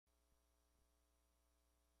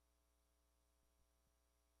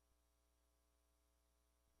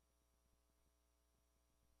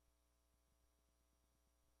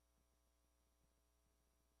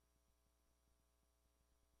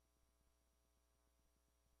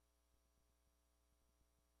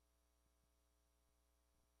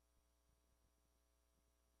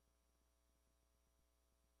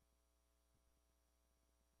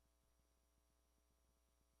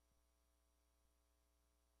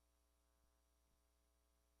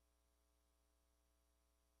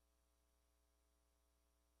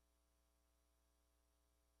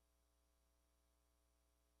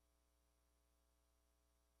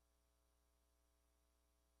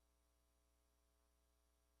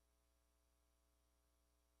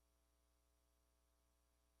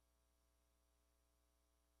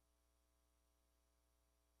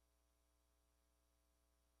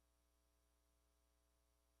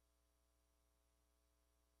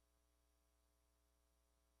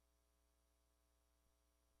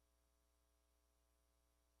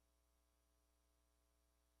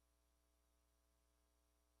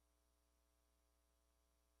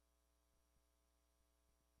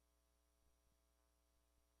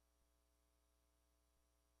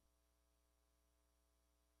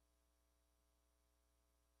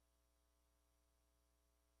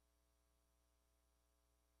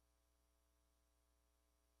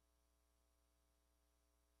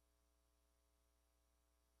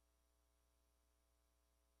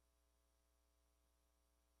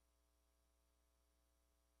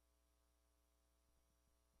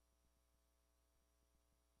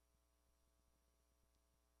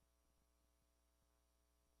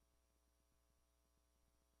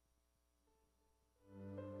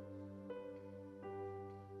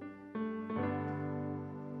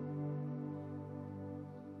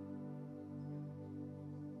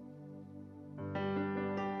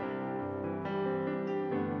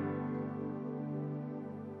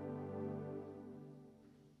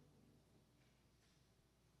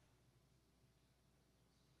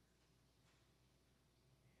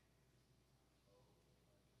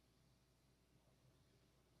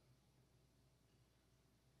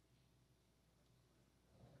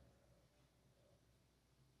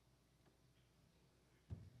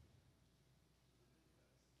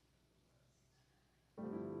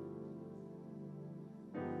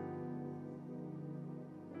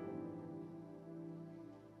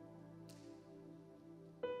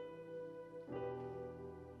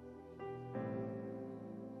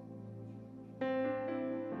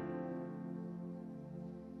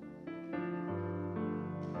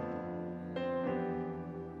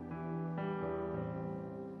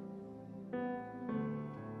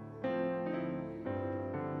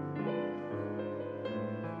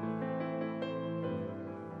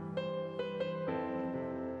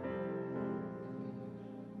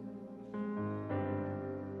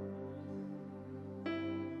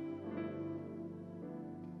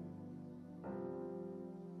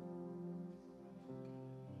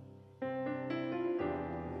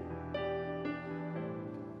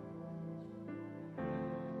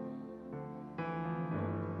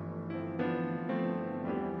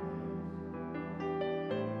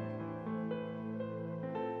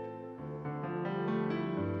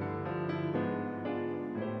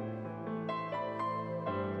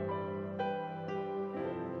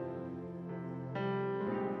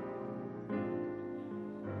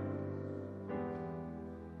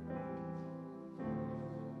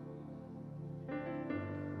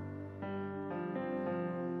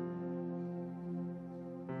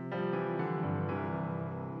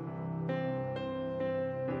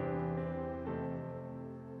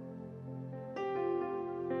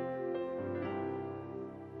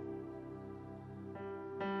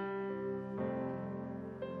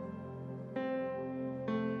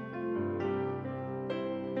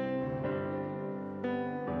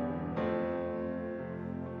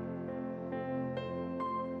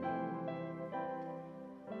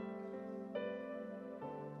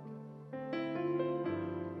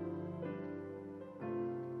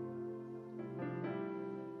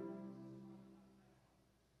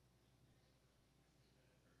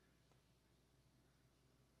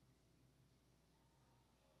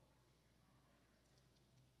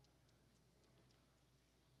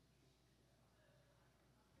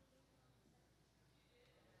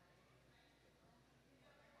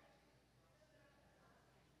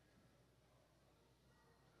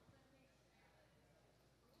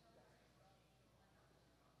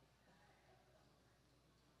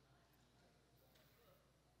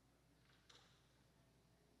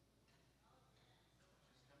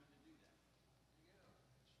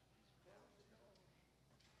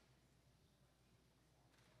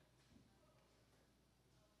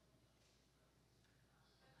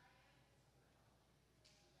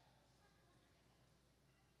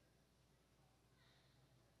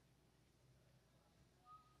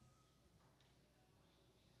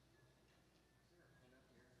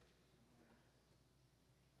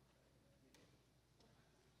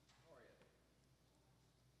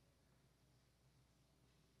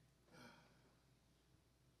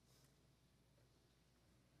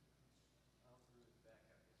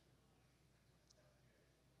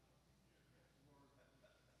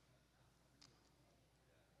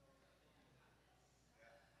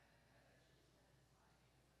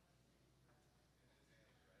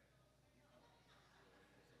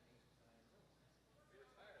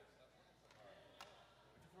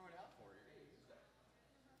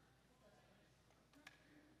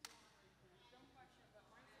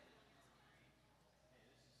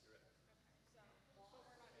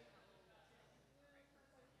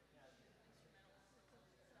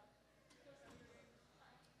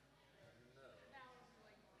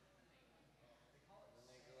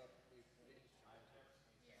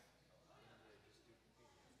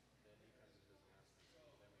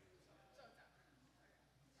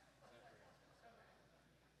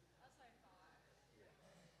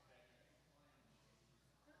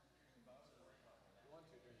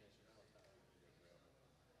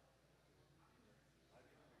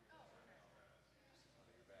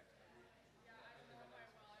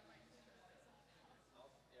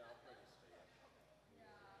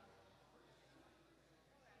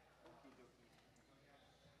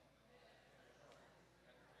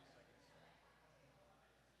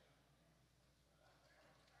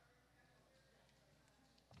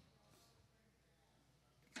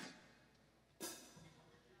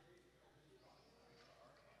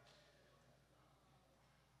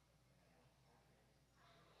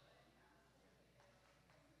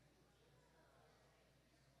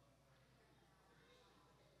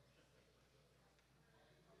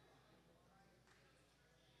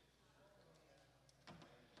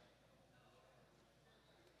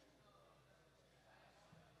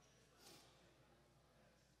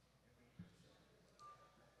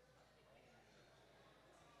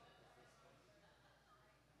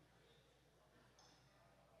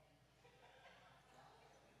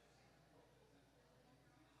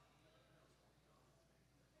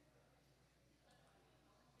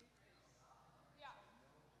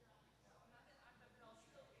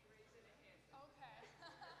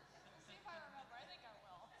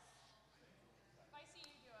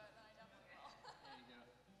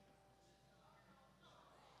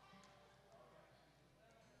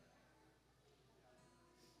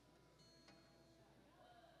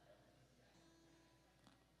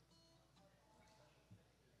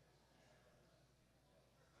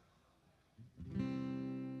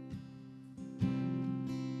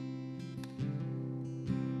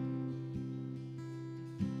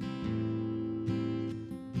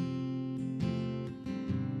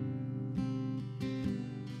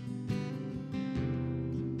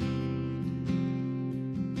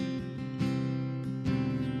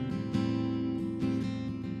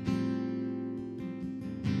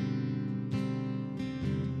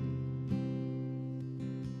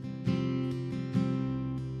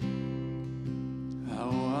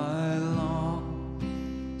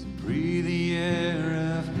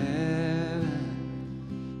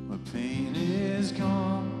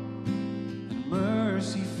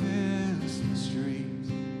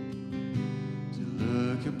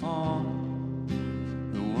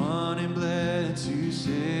upon the one and bled to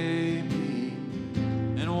save me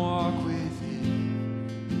and walk with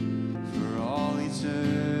him for all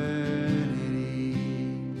eternity.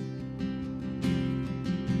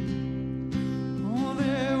 Oh,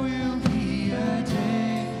 there will be a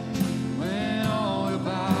day when all will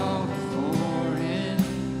bow before him.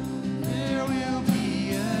 There will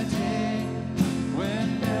be a day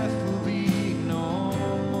when death will be no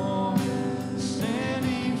more.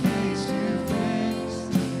 Standing face to face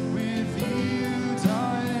with you,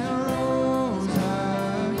 died and rose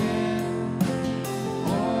again.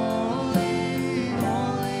 Holy,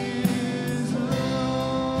 holy is the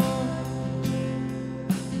Lord.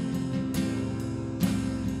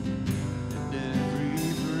 And every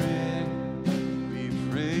prayer we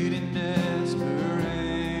prayed in desperation,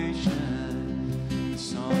 the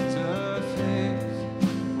songs of faith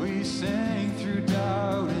we sang through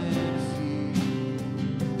doubt and fear.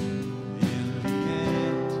 In the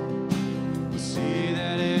end, we'll see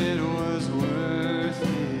that it was worth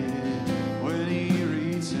it when he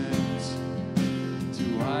returns to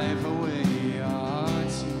wipe away our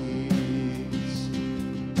tears.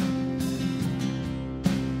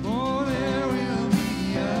 Oh, there will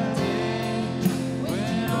be a day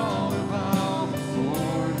when all will bow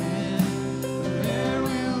before him. There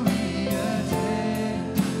will be a day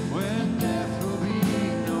when death will be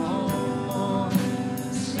no more.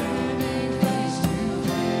 Standing face to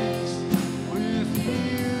face with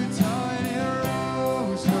you, died and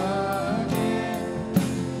rose again.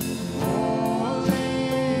 Holy,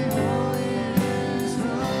 holy is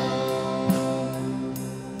the Lord.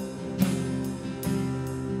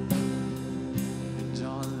 And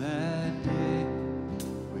on that day,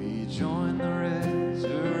 we join the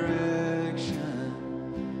resurrection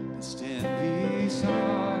and stand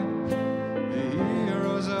beside the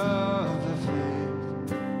heroes of the faith.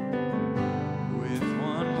 With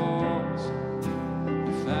one voice,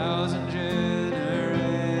 1,000 generations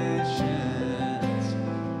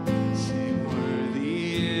sing, worthy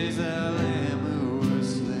is the Lamb who was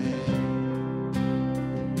slain.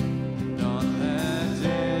 And on that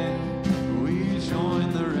day, we join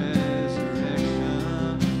the resurrection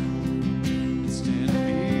and stand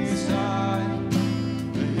beside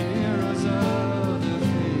the heroes of the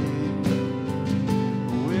faith.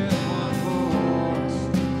 With one voice,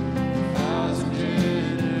 1,000 generations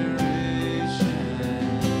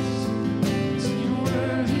sing,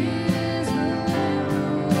 worthy is the Lamb who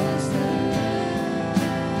was slain.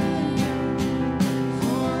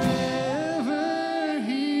 Forever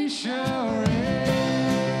he shall reign.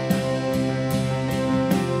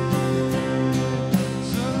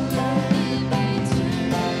 So let it be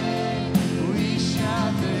today. We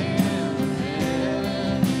shout the hymn of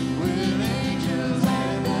heaven with angels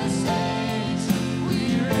and the saints. We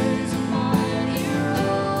raise a mighty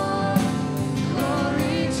roar.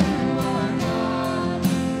 Glory to our God,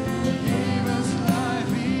 who gave us life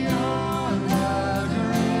beyond the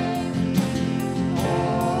grave.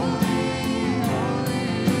 Holy, holy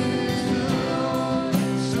is the Lord.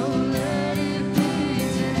 So let it be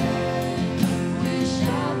today. We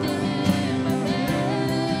shout the hymn of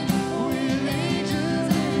heaven with angels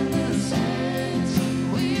and the saints.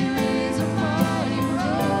 We raise a mighty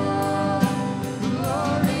roar.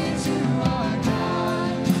 Glory to our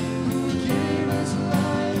God, who gave us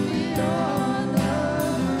life beyond the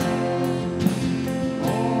grave.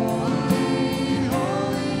 Holy,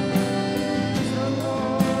 holy is the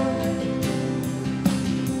Lord.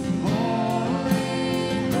 Holy,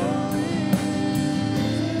 holy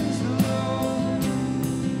is the Lord.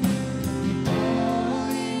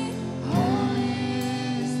 Holy, holy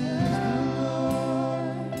is the Lord.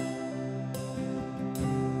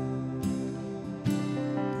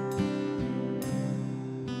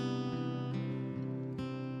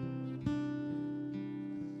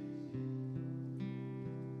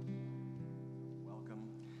 Welcome.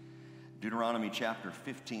 Deuteronomy chapter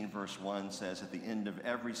 15, verse 1 says, at the end of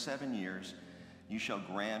every 7 years, you shall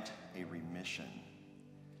grant a remission.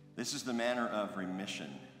 This is the manner of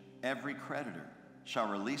remission. Every creditor shall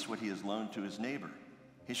release what he has loaned to his neighbor.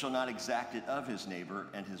 He shall not exact it of his neighbor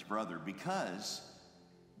and his brother, because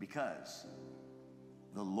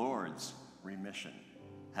the Lord's remission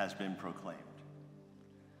has been proclaimed.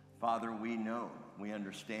 Father, we know, we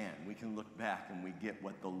understand, we can look back and we get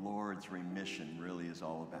what the Lord's remission really is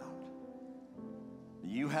all about.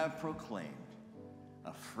 You have proclaimed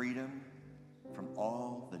a freedom from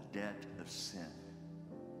all the debt of sin.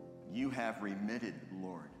 You have remitted,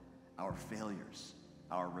 Lord, our failures,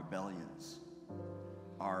 our rebellions,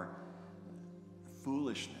 our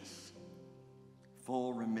foolishness,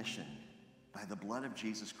 full remission by by the blood of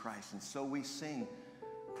Jesus Christ. And so we sing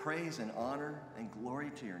praise and honor and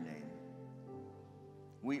glory to your name.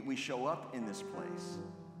 We show up in this place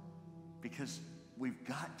because we've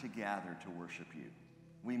got to gather to worship you.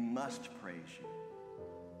 We must praise you.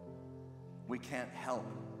 We can't help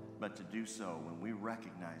but to do so when we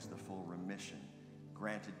recognize the full remission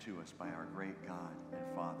granted to us by our great God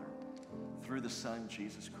and Father through the Son,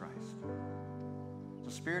 Jesus Christ.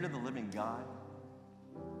 So, Spirit of the living God,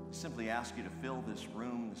 I simply ask you to fill this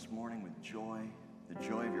room this morning with joy, the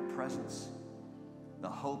joy of your presence, the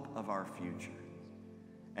hope of our future,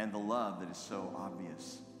 and the love that is so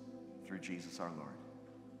obvious through Jesus our Lord.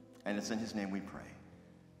 And it's in his name we pray.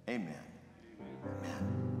 Amen.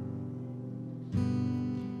 Amen.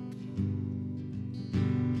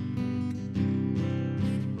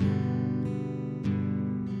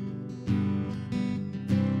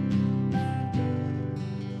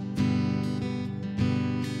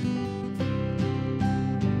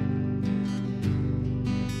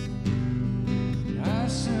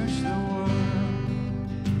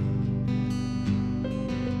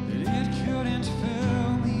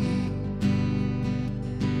 Fill me.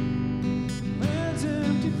 Where's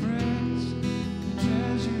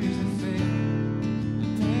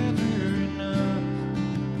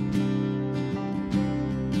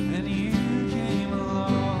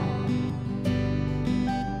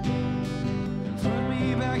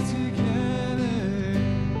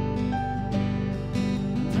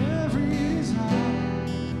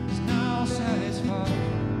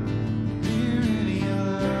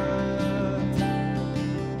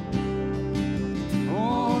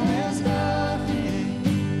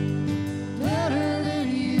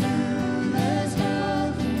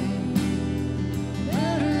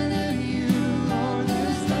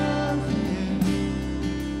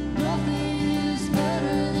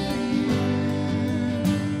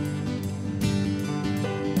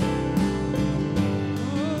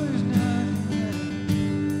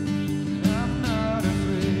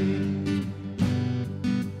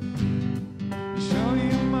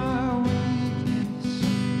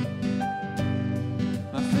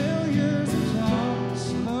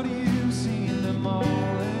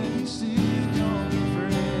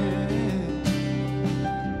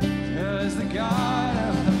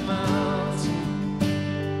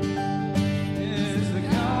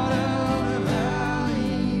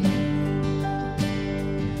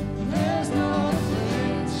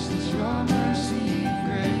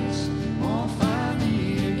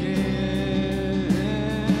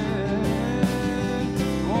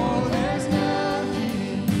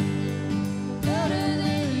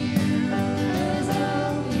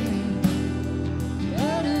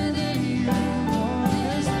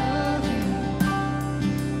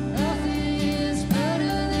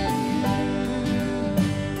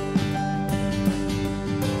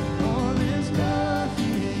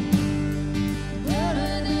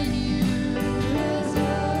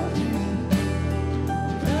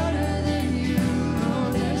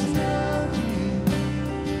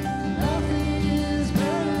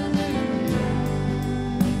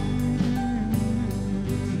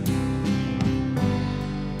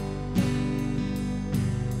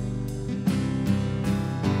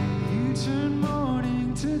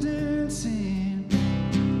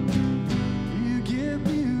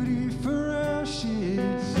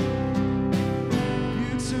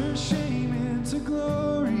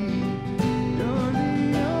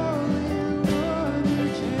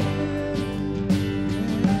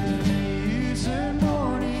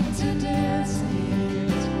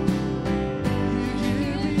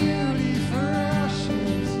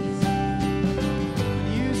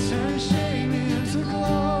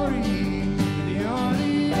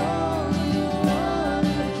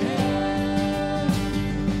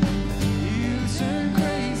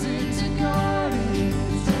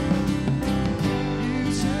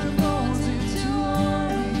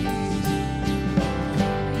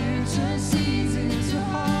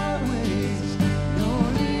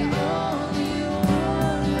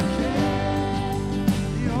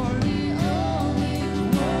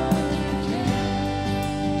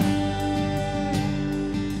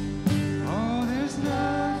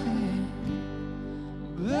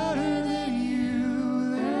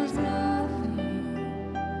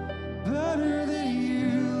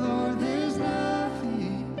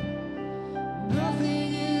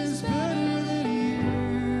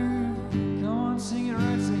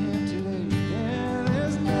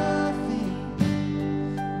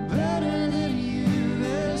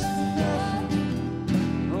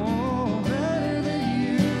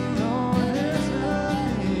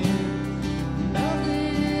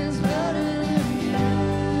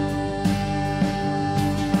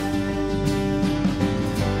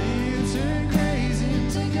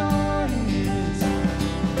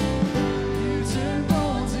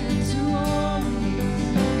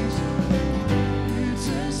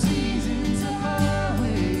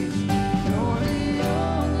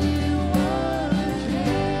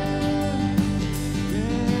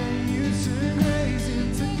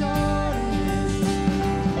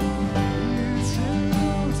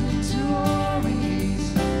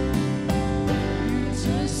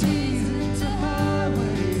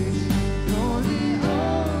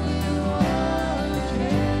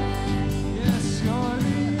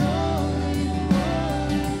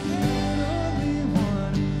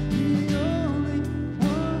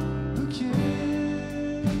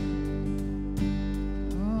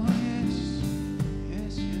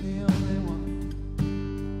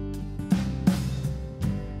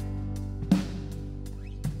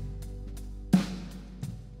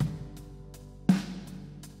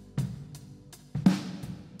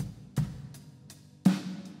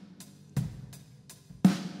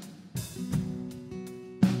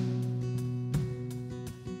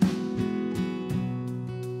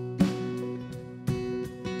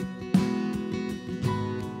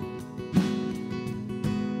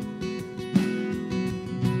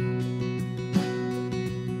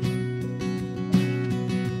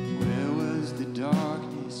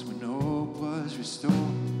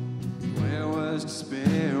was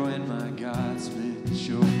despair when my God split the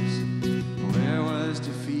shores? Where was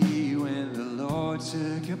defeat when the Lord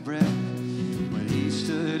took a breath? When he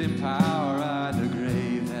stood in power at the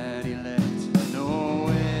grave that he left?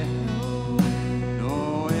 Nowhere,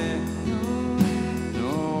 nowhere,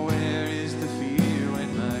 nowhere is the fear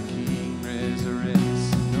when my King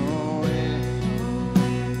resurrects. Nowhere,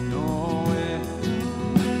 nowhere,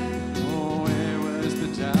 nowhere was the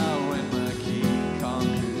doubt when my King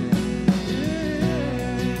conquered it.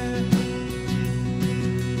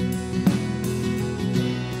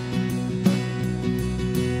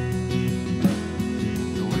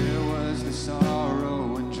 Where was the sorrow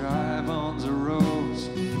when dry bones arose?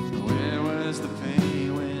 Where was the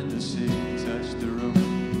pain when the sick touched the road?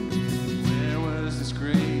 Where was this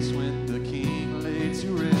grace when the King laid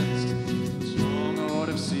to rest? Stronghold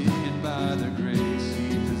of sin by the grace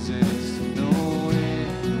he possessed. Nowhere,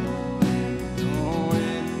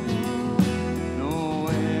 nowhere,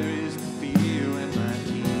 nowhere is the fear when my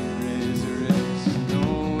King resurrects.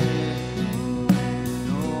 Nowhere,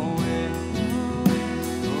 nowhere,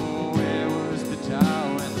 nowhere was the doubt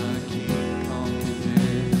when my King conquered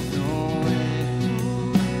death. Nowhere,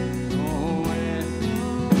 nowhere,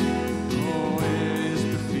 nowhere is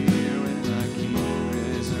the fear when my King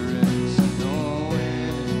resurrects.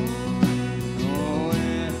 Nowhere,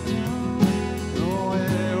 nowhere,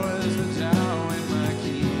 nowhere was the doubt when my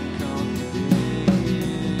King conquered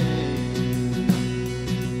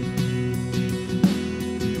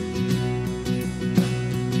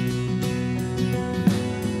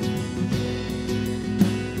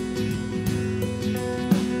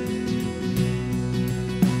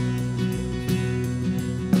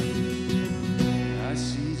I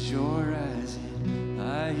see joy rising,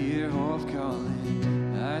 I hear hope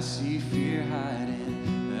calling, I see fear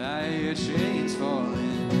hiding, I hear chains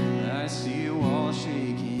falling, I see walls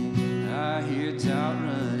shaking, I hear doubt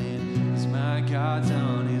running. Is my God's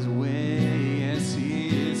on his way? Yes,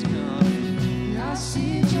 he is coming. I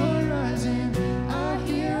see joy rising, I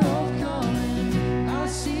hear hope calling, I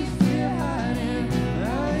see fear hiding,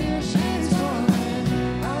 I hear chains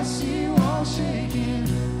falling, I see walls shaking,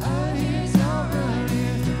 I hear doubt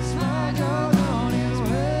running. Is my God on his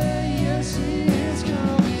way? Yes, he is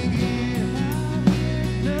coming in.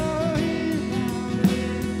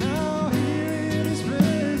 Now here in his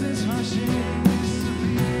presence, my shame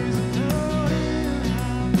disappears.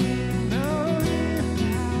 Now here,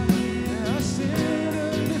 I stand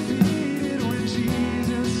undefeated when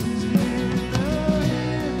Jesus is here.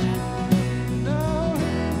 Now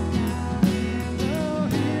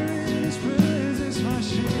here in his presence, my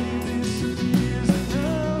shame disappears.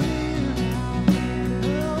 Now here,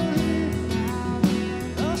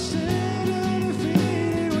 I stand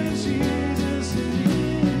undefeated when Jesus is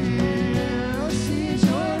here. I see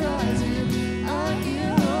joy rising, I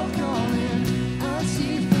hear hope calling, I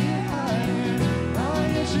see fear hiding, I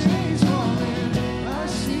hear chains falling, I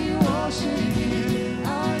see walls shaking,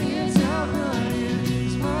 I hear doubt running.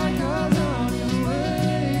 Is my God on his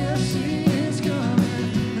way? Yes, he is coming.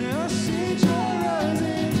 I see joy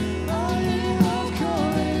rising, I hear hope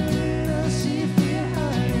calling, I see fear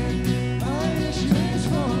hiding, I hear chains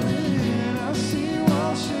falling, I see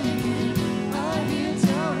walls shaking, I hear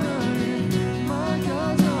doubt running. My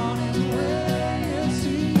God's on his way, yes,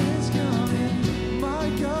 he is coming. My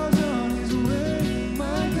God's on his way,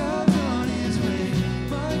 my God's on his way,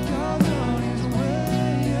 my God's on his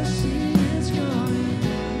way, yes, he is coming.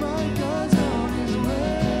 My God's on his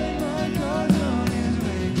way, my God's on his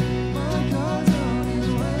way, my God's on his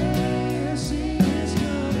way, yes, he is coming.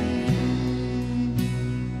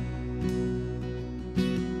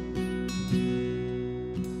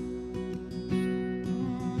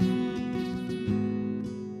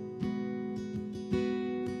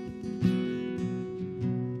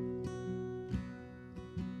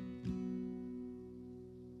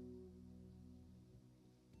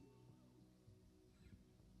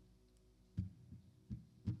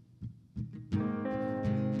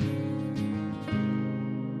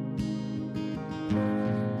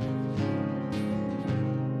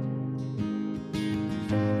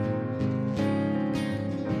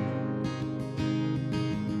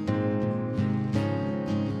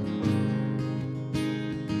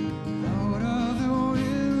 Out of the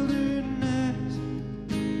wilderness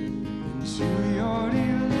into your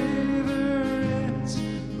deliverance,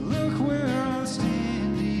 look where I'm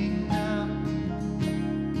standing now.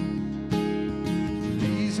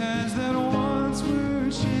 These hands that once were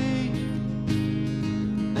chained,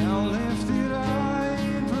 now lifted high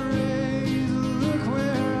in praise. Look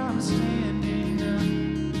where I'm standing now.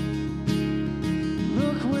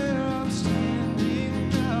 Look where I'm standing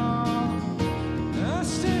now.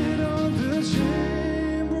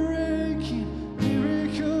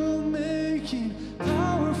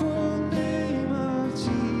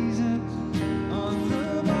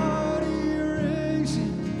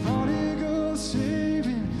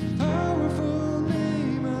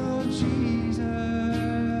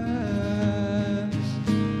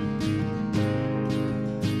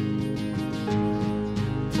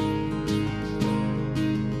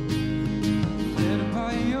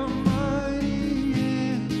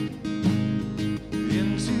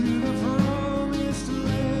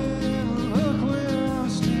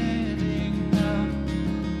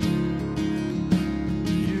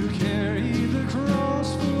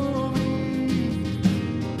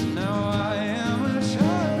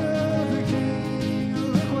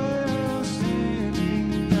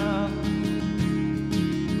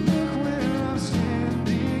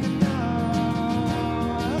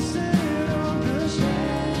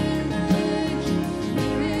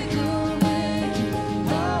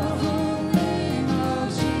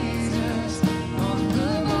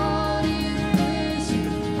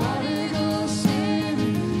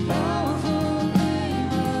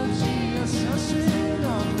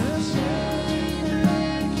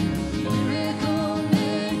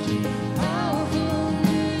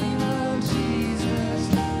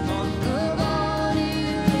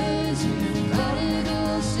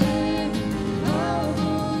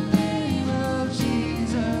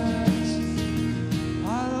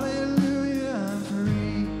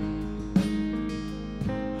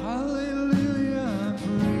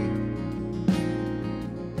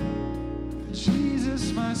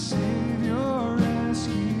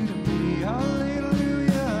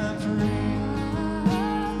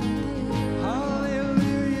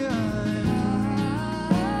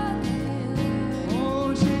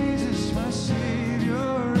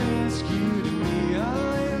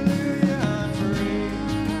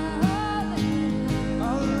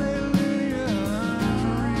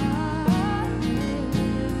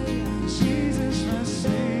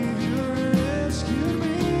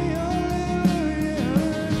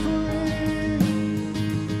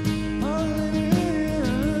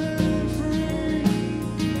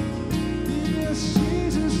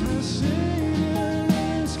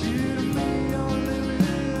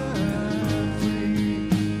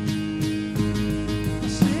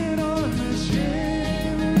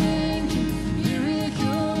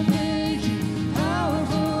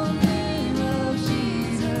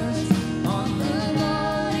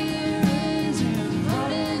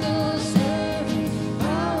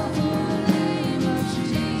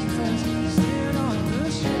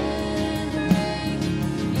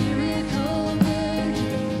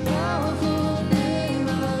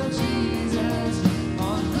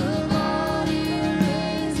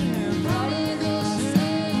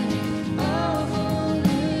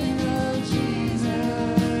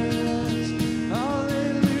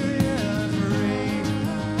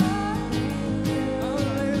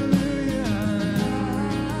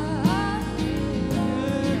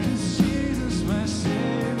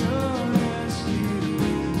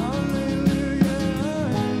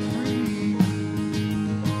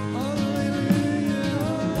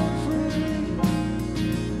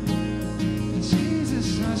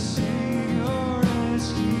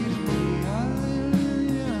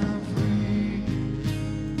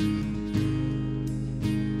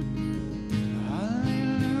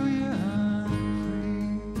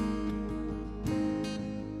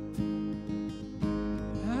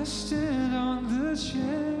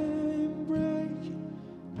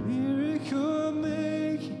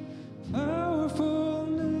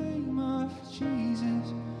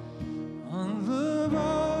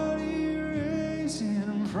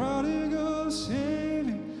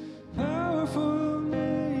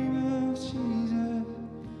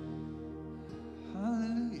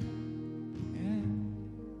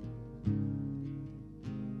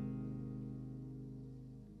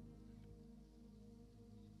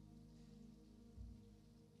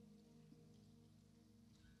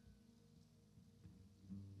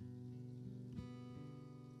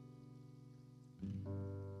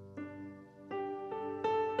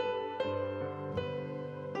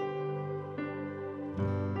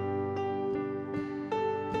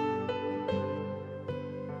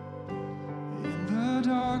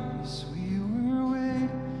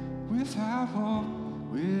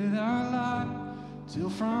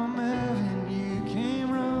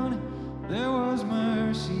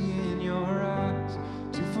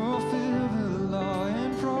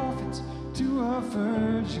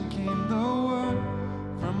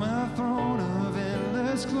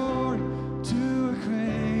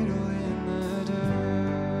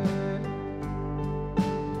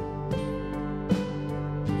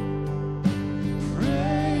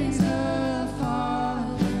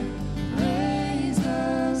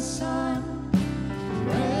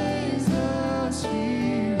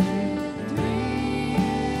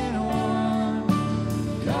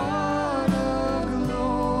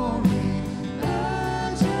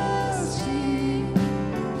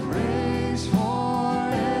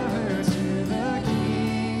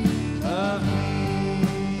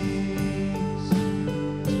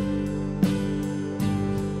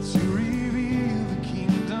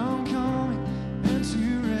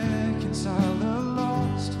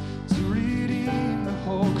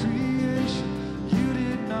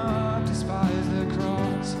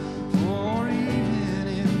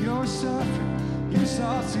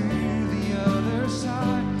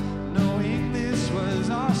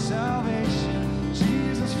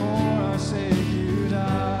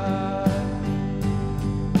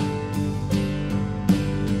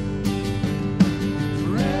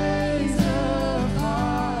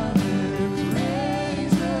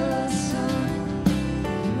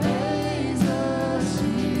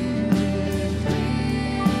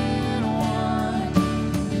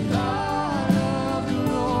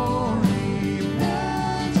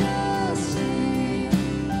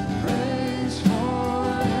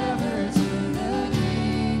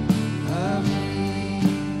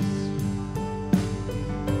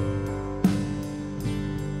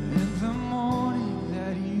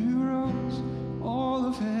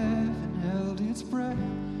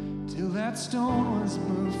 stone was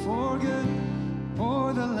moved for good,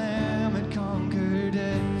 for the Lamb had conquered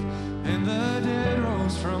death, and the dead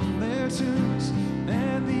rose from their tombs,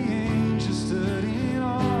 and the angels stood in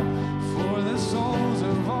awe, for the souls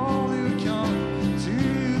of all who come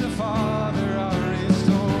to the Father are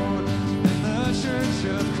restored. And the church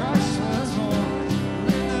of Christ was born,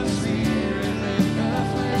 when the Spirit lit the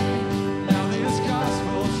flame. Now this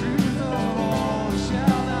gospel truth of all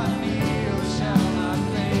shall not kneel, shall not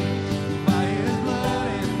faint. By His blood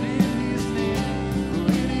and in His name,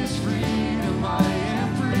 in His freedom I am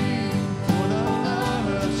free. For the love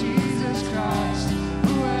of Jesus Christ,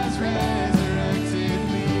 who has resurrected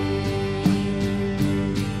me.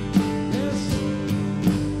 Yes.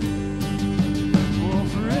 Oh,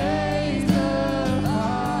 praise the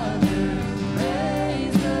Father,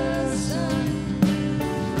 praise the Son,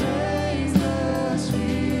 praise the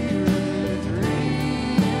Spirit,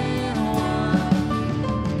 three in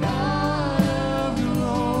one. God of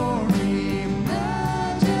glory,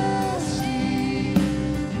 majesty,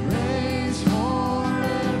 praise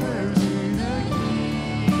forever to the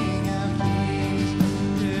King of Kings.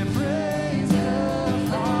 Yeah, praise the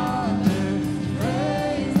Father,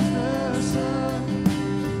 praise the Son,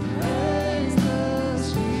 praise the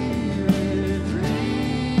Spirit,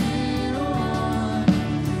 three in one.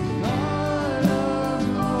 God of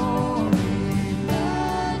glory,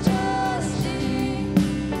 majesty,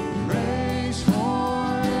 praise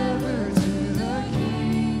forever to the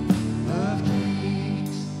King of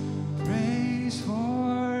Kings. Praise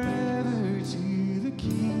forever to the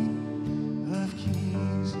King of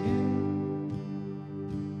Kings. Yeah.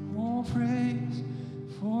 Oh, praise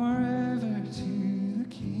forever to the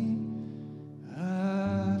King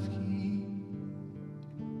of Kings.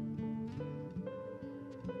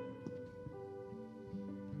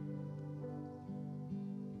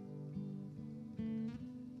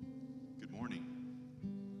 Good morning.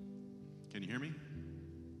 Can you hear me?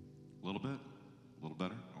 A little bit? A little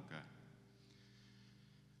better? Okay.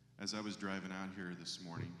 As I was driving out here this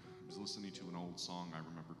morning, I was listening to an old song I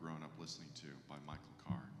remember growing up listening to by Michael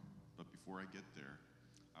Card. But before I get there,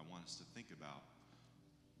 I want us to think about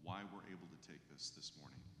why we're able to take this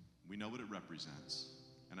morning. We know what it represents,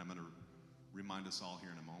 and I'm going to remind us all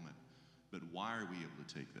here in a moment. But why are we able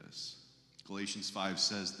to take this? Galatians 5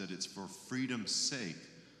 says that it's for freedom's sake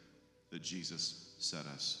that Jesus set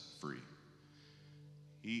us free.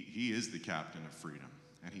 He is the captain of freedom,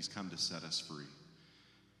 and He's come to set us free.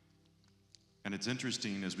 And it's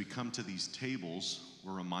interesting, as we come to these tables,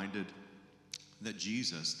 we're reminded that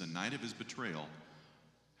Jesus, the night of His betrayal,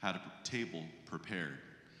 had a table prepared,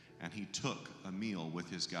 and He took a meal with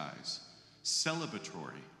His guys,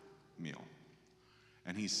 celebratory meal.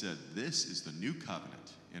 And He said, "This is the new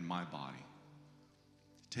covenant in my body.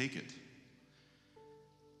 Take it."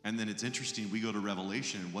 And then it's interesting, we go to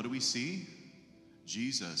Revelation, and what do we see?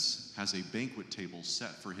 Jesus has a banquet table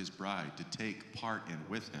set for His bride to take part in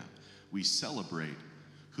with Him. We celebrate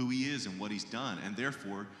who He is and what He's done, and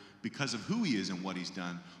therefore, because of who He is and what He's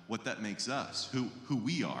done, what that makes us, who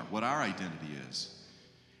we are, what our identity is.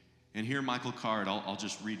 And here, Michael Card, I'll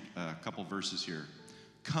just read a couple verses here.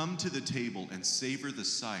 "Come to the table and savor the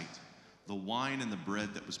sight, the wine and the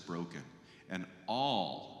bread that was broken, and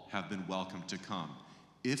all have been welcome to come,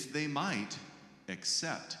 if they might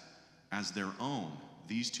accept as their own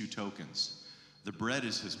these two tokens. The bread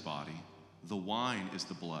is His body, the wine is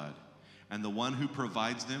the blood, and the one who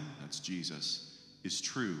provides them," that's Jesus, "is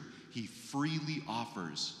true. He freely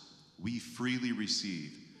offers, we freely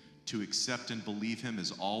receive. To accept and believe Him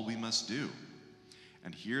is all we must do.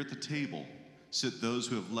 And here at the table sit those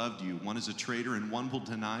who have loved you. One is a traitor and one will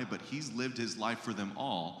deny, but He's lived His life for them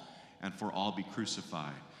all, and for all be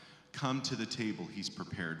crucified. Come to the table He's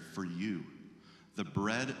prepared for you, the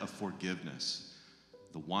bread of forgiveness,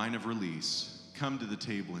 the wine of release. Come to the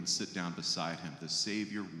table and sit down beside Him. The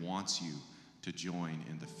Savior wants you to join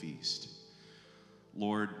in the feast."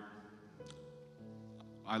 Lord,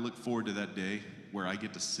 I look forward to that day where I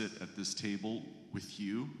get to sit at this table with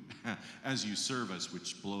you as you serve us,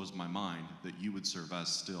 which blows my mind that you would serve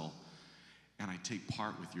us still. And I take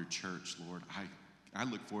part with your church, Lord. I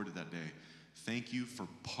look forward to that day. Thank you for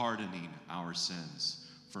pardoning our sins,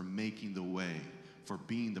 for making the way, for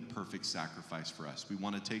being the perfect sacrifice for us. We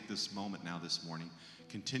want to take this moment now this morning,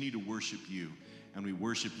 continue to worship you, and we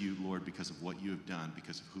worship you, Lord, because of what you have done,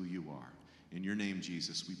 because of who you are. In your name,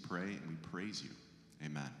 Jesus, we pray and we praise you.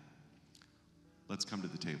 Amen. Let's come to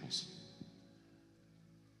the tables.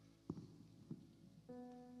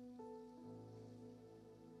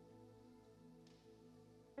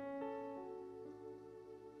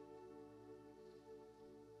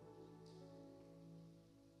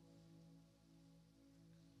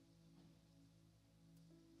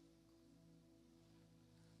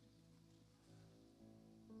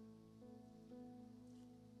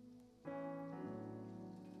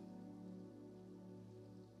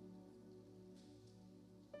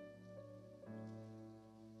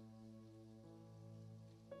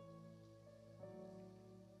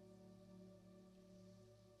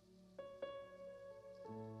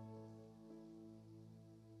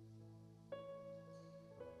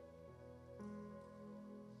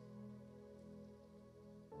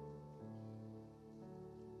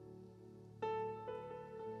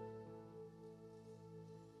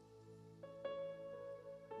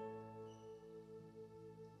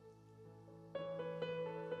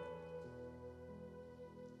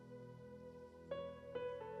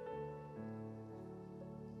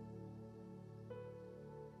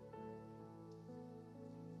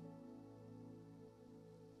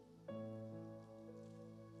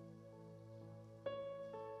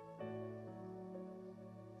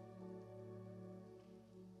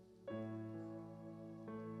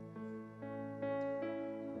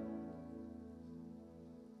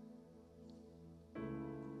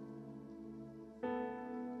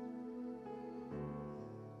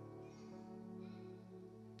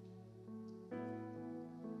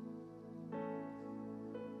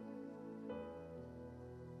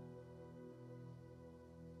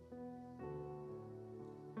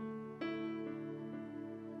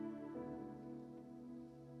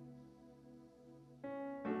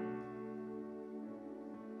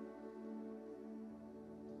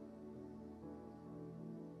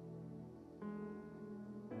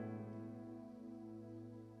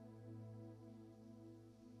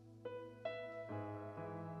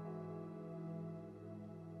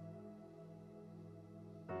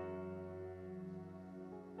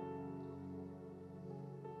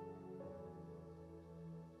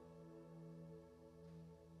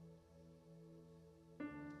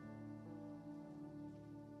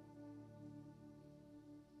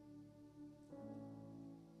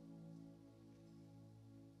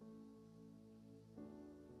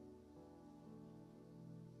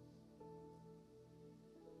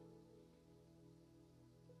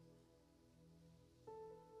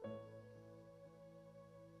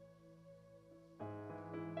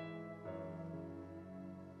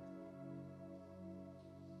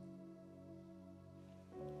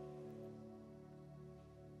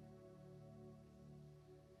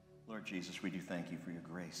 Lord Jesus, we do thank you for your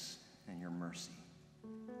grace and your mercy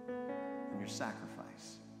and your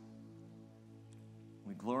sacrifice.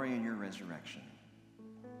 We glory in your resurrection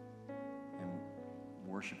and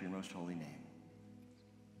worship your most holy name.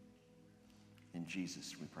 In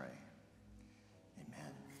Jesus we pray.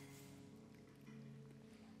 Amen.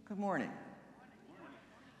 Good morning.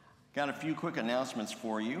 Got a few quick announcements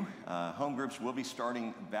for you. Home groups will be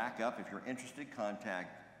starting back up. If you're interested,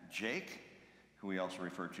 contact Jake, who we also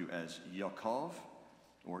refer to as Yaakov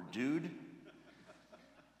or Dude.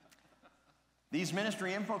 These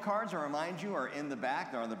ministry info cards, I remind you, are in the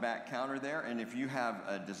back. They're on the back counter there. And if you have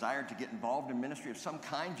a desire to get involved in ministry of some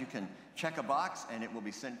kind, you can check a box and it will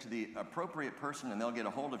be sent to the appropriate person and they'll get a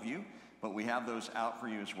hold of you. But we have those out for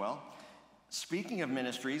you as well. Speaking of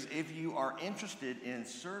ministries, if you are interested in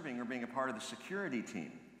serving or being a part of the security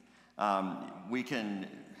team, we can,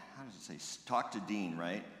 how does it say, talk to Dean,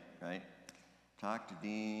 right? Talk to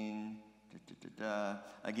Dean,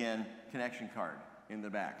 Again, connection card in the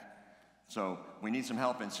back. So we need some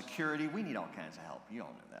help in security. We need all kinds of help. You all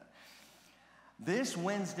know that. This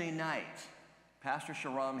Wednesday night, Pastor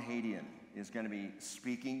Sharam Hadian is going to be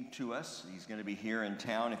speaking to us. He's going to be here in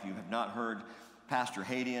town. If you have not heard Pastor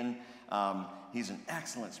Hadian, he's an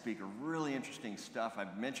excellent speaker, really interesting stuff.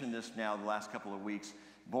 I've mentioned this now the last couple of weeks.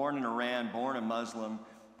 Born in Iran, born a Muslim,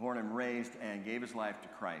 born and raised, and gave his life to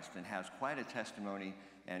Christ, and has quite a testimony.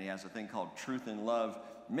 And he has a thing called Truth and Love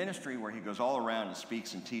Ministry where he goes all around and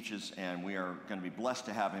speaks and teaches, and we are going to be blessed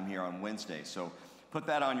to have him here on Wednesday. So put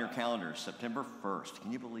that on your calendar, September 1st.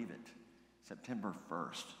 Can you believe it? September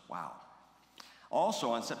 1st. Wow.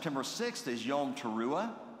 Also on September 6th is Yom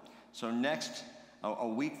Teruah. So next, a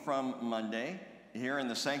week from Monday, here in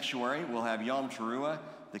the sanctuary, we'll have Yom Teruah.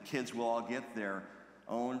 The kids will all get their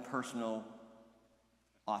own personal,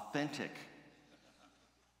 authentic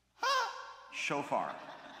shofar.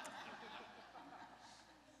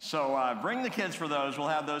 So bring the kids for those. We'll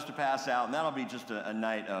have those to pass out, and that'll be just a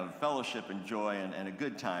night of fellowship and joy and a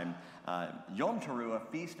good time. Yom Teruah,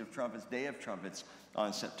 Feast of Trumpets, Day of Trumpets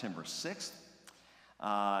on September 6th.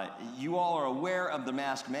 You all are aware of the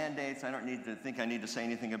mask mandates. I don't need to say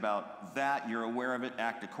anything about that. You're aware of it.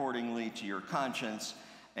 Act accordingly to your conscience.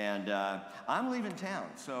 And I'm leaving town,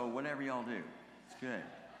 so whatever y'all do, it's good.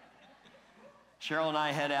 Cheryl and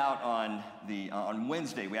I head out on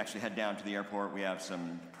Wednesday. We actually head down to the airport. We have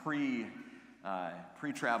some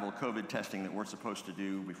pre-travel COVID testing that we're supposed to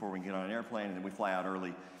do before we can get on an airplane, and then we fly out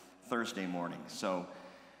early Thursday morning. So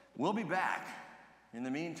we'll be back. In the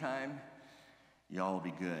meantime, y'all will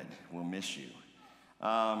be good. We'll miss you.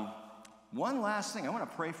 One last thing. I want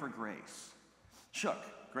to pray for Grace.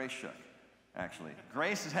 Grace Shook, actually.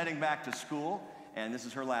 Grace is heading back to school, and this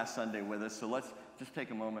is her last Sunday with us, so let's just take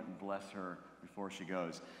a moment and bless her before she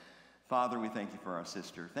goes. Father, we thank you for our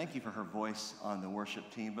sister. Thank you for her voice on the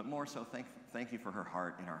worship team, but more so, thank you for her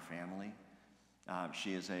heart in our family.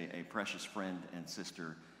 She is a precious friend and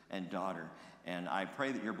sister and daughter, and I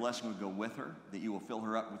pray that your blessing would go with her, that you will fill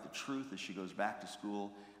her up with the truth as she goes back to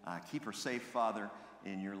school. Keep her safe, Father,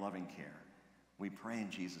 in your loving care. We pray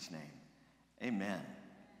in Jesus' name. Amen.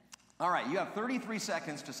 All right, you have 33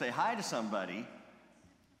 seconds to say hi to somebody,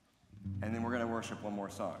 and then we're going to worship one more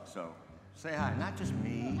song. So say hi, not just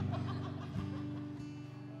me.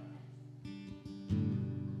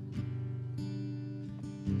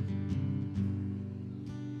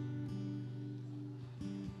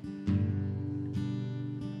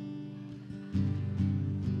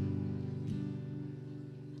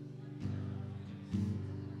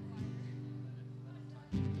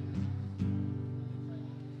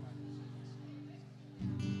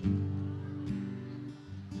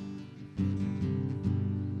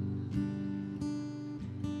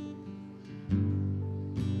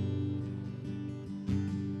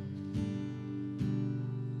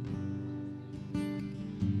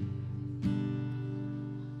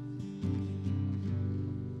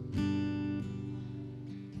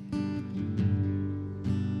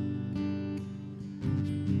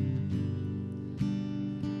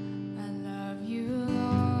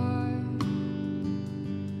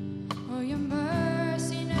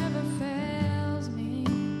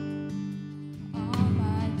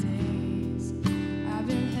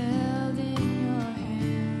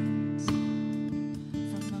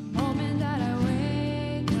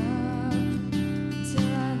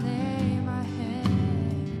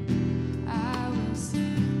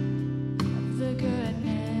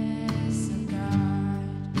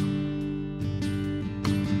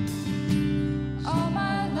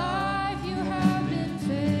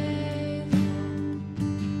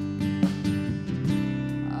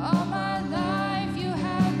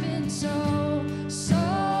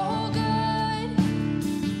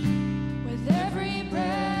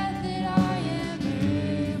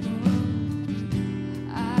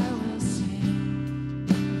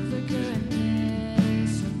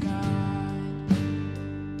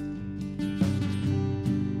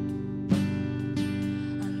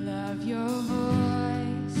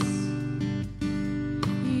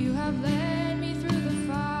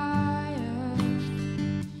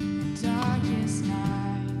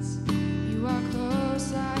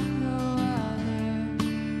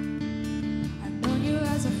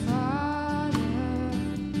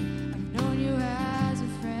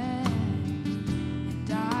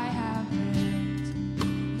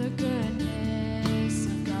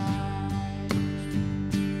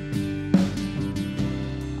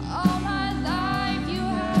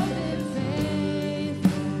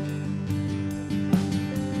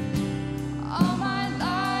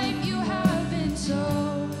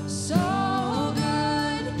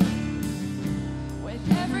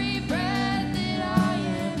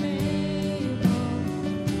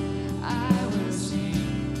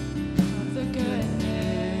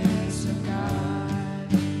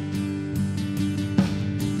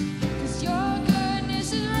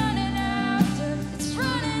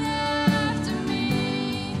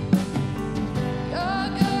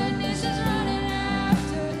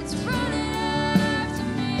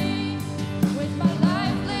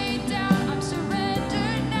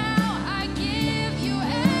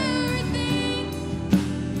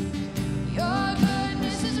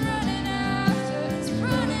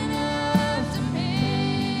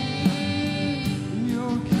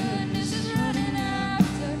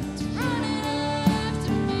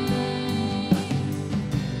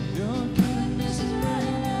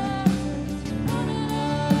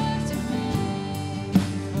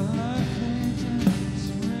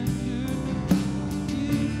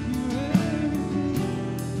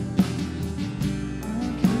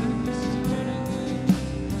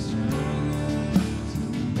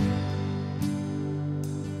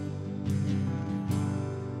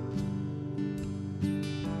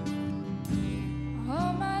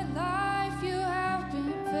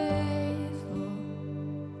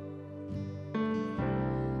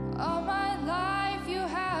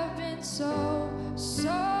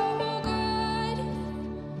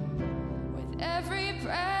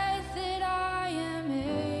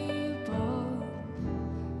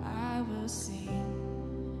 will sing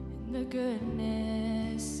in the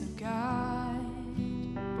goodness of God.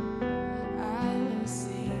 I will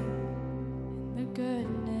sing in the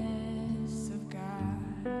goodness of God.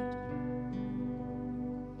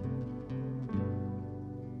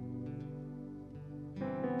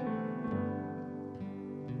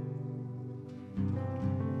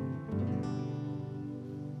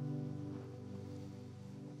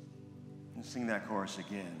 Sing that chorus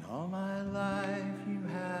again. All my life you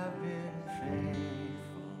have been faithful.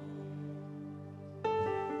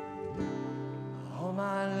 All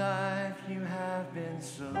my life you have been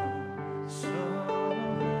so good.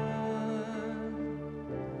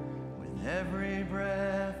 With every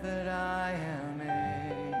breath that I am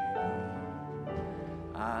able,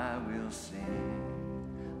 I will sing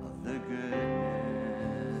of the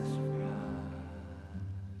goodness of God.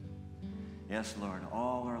 Yes, Lord,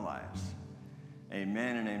 all our lives.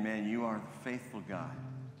 Amen and amen. You are the faithful God,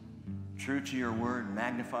 true to your word,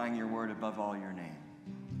 magnifying your word above all your name.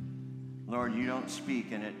 Lord, you don't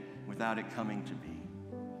speak in it without it coming to be.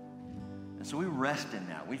 And so we rest in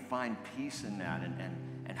that. We find peace in that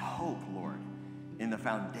and hope, Lord, in the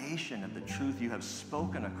foundation of the truth you have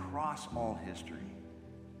spoken across all history.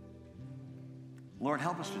 Lord,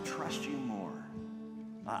 help us to trust you more.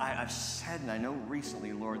 I've said, and I know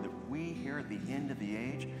recently, Lord, that we here at the end of the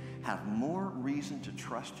age have more reason to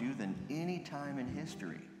trust you than any time in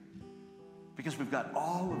history. Because we've got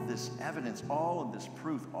all of this evidence, all of this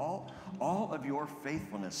proof, all of your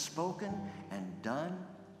faithfulness spoken and done,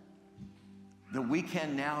 that we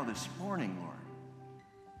can now this morning,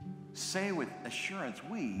 Lord, say with assurance,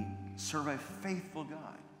 we serve a faithful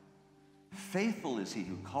God. Faithful is he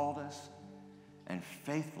who called us, and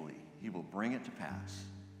faithfully he will bring it to pass.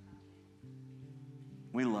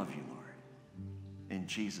 We love you, Lord. In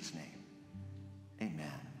Jesus' name,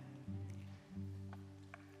 amen.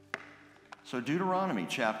 So Deuteronomy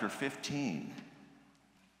chapter 15.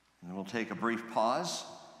 And we'll take a brief pause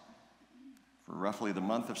for roughly the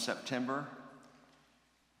month of September.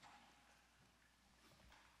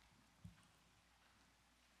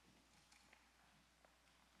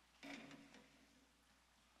 It's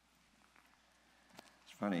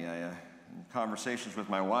funny, in conversations with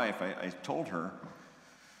my wife, I told her,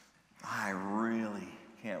 I really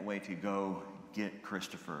can't wait to go get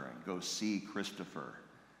Christopher and go see Christopher.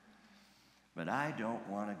 But I don't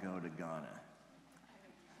want to go to Ghana.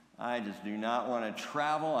 I just do not want to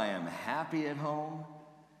travel. I am happy at home.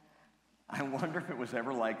 I wonder if it was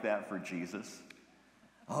ever like that for Jesus.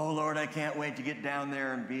 Oh, Lord, I can't wait to get down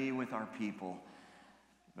there and be with our people.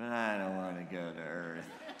 But I don't want to go to earth.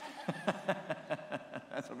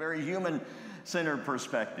 That's a very human-centered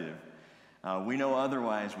perspective. We know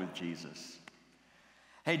otherwise with Jesus.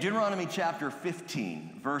 Hey, Deuteronomy chapter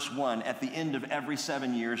 15, verse 1, at the end of every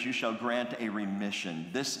 7 years you shall grant a remission.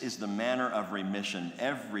 This is the manner of remission.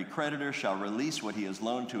 Every creditor shall release what he has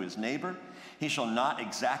loaned to his neighbor. He shall not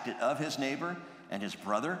exact it of his neighbor and his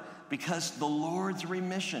brother, because the Lord's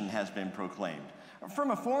remission has been proclaimed.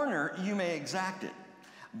 From a foreigner you may exact it,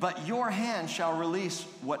 but your hand shall release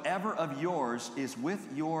whatever of yours is with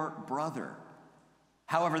your brother.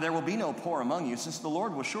 However, there will be no poor among you, since the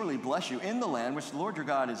Lord will surely bless you in the land which the Lord your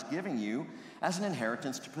God is giving you as an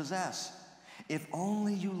inheritance to possess. If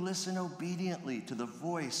only you listen obediently to the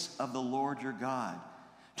voice of the Lord your God,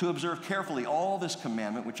 to observe carefully all this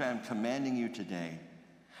commandment which I am commanding you today.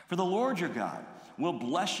 For the Lord your God will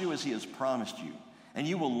bless you as he has promised you, and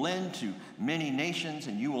you will lend to many nations,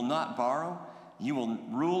 and you will not borrow. You will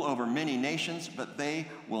rule over many nations, but they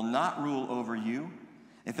will not rule over you.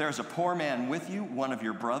 If there is a poor man with you, one of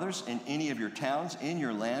your brothers, in any of your towns, in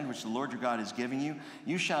your land, which the Lord your God is giving you,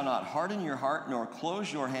 you shall not harden your heart nor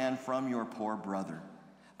close your hand from your poor brother,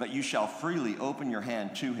 but you shall freely open your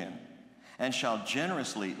hand to him, and shall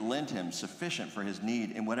generously lend him sufficient for his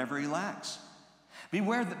need in whatever he lacks.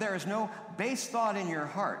 Beware that there is no base thought in your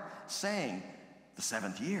heart, saying, the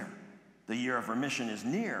 7th year, the year of remission is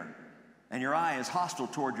near, and your eye is hostile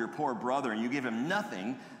toward your poor brother, and you give him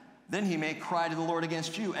nothing. Then he may cry to the Lord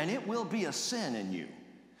against you, and it will be a sin in you.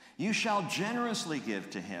 You shall generously give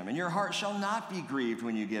to him, and your heart shall not be grieved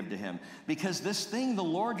when you give to him, because this thing the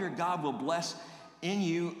Lord your God will bless in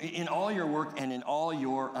you, in all your work and in all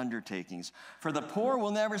your undertakings. For the poor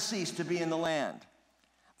will never cease to be in the land.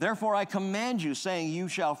 Therefore I command you, saying, you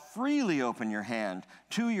shall freely open your hand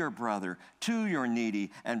to your brother, to your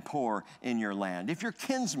needy and poor in your land. If your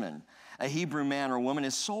kinsman, a Hebrew man or woman,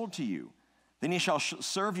 is sold to you, then he shall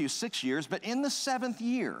serve you 6 years, but in the 7th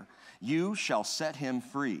year you shall set him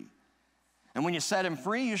free. And when you set him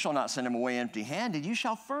free, you shall not send him away empty-handed. You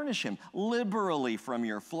shall furnish him liberally from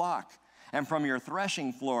your flock and from your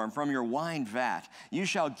threshing floor, and from your wine vat. You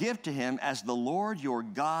shall give to him as the Lord your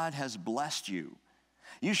God has blessed you.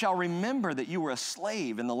 You shall remember that you were a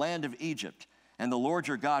slave in the land of Egypt, and the Lord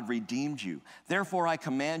your God redeemed you. Therefore I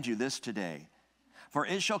command you this today. For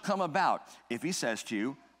it shall come about, if he says to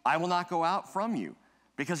you, I will not go out from you,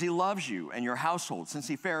 because he loves you and your household, since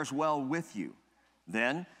he fares well with you.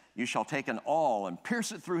 Then you shall take an awl and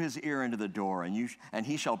pierce it through his ear into the door, and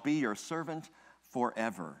he shall be your servant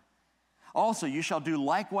forever. Also you shall do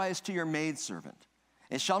likewise to your maidservant.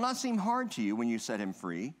 It shall not seem hard to you when you set him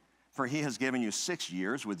free, for he has given you 6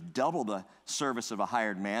 years with double the service of a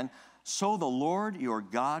hired man. So the Lord your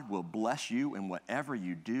God will bless you in whatever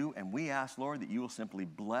you do. And we ask, Lord, that you will simply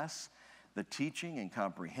bless the teaching and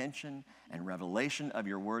comprehension and revelation of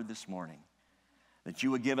your word this morning. That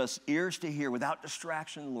you would give us ears to hear without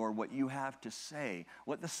distraction, Lord, what you have to say,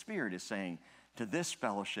 what the Spirit is saying to this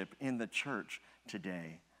fellowship in the church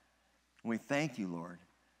today. And we thank you, Lord,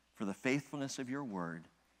 for the faithfulness of your word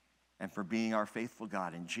and for being our faithful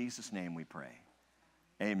God. In Jesus' name we pray.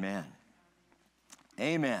 Amen.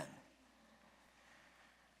 Amen.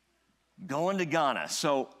 Going to Ghana.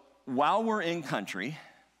 So while we're in country,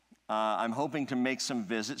 I'm hoping to make some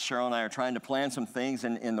visits. Cheryl and I are trying to plan some things.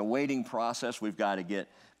 In the waiting process, we've got to get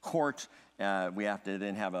court. We have to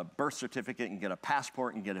then have a birth certificate and get a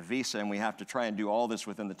passport and get a visa, and we have to try and do all this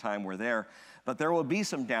within the time we're there. But there will be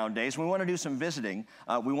some down days. We want to do some visiting.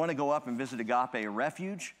 We want to go up and visit Agape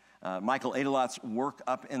Refuge. Michael Adelot's work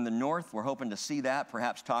up in the north. We're hoping to see that,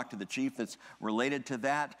 perhaps talk to the chief that's related to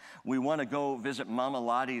that. We want to go visit Mama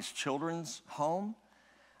Lottie's children's home,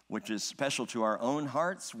 which is special to our own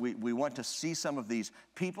hearts. We want to see some of these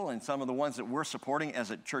people and some of the ones that we're supporting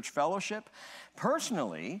as a church fellowship.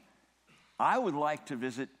 Personally, I would like to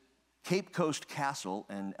visit Cape Coast Castle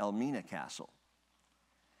and Elmina Castle.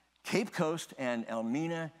 Cape Coast and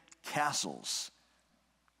Elmina Castles.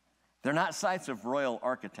 They're not sites of royal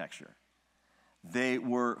architecture. They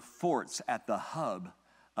were forts at the hub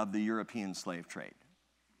of the European slave trade.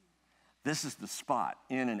 This is the spot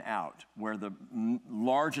in and out where the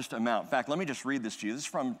largest amount, in fact, let me just read this to you. This is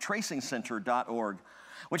from tracingcenter.org,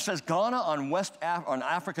 which says Ghana on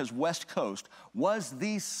Africa's west coast was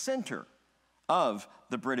the center of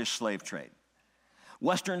the British slave trade.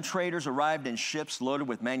 Western traders arrived in ships loaded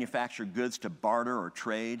with manufactured goods to barter or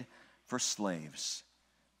trade for slaves.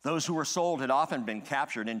 Those who were sold had often been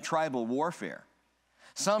captured in tribal warfare.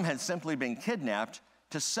 Some had simply been kidnapped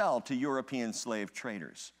to sell to European slave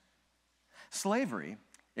traders. Slavery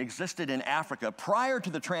existed in Africa prior to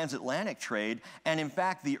the transatlantic trade, and in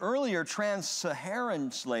fact, the earlier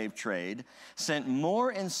trans-Saharan slave trade sent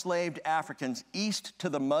more enslaved Africans east to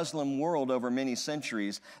the Muslim world over many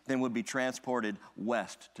centuries than would be transported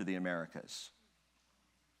west to the Americas.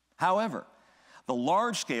 However, the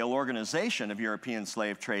large-scale organization of European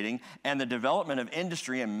slave trading and the development of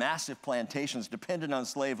industry and massive plantations dependent on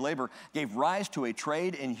slave labor gave rise to a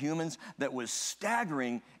trade in humans that was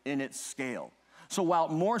staggering in its scale. So while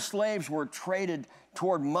more slaves were traded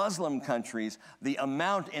toward Muslim countries, the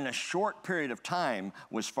amount in a short period of time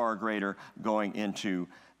was far greater going into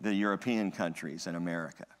the European countries and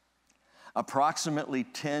America. Approximately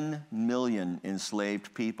 10 million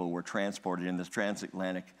enslaved people were transported in this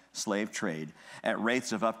transatlantic slave trade at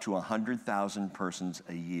rates of up to 100,000 persons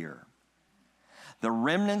a year. The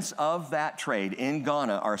remnants of that trade in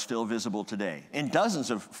Ghana are still visible today in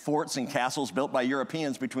dozens of forts and castles built by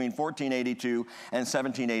Europeans between 1482 and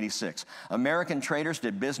 1786. American traders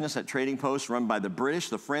did business at trading posts run by the British,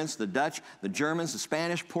 the French, the Dutch, the Germans, the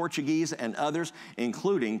Spanish, Portuguese, and others,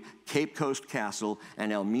 including Cape Coast Castle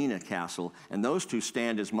and Elmina Castle. And those two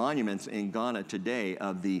stand as monuments in Ghana today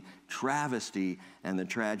of the travesty and the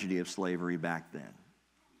tragedy of slavery back then.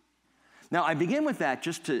 Now, I begin with that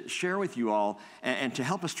just to share with you all and to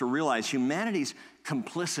help us to realize humanity's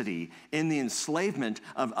complicity in the enslavement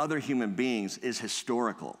of other human beings is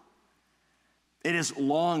historical. It is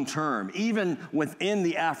long-term. Even within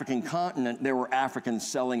the African continent, there were Africans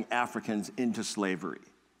selling Africans into slavery.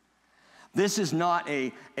 This is not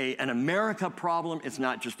an America problem. It's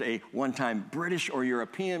not just a one-time British or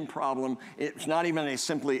European problem. It's not even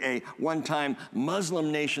simply a one-time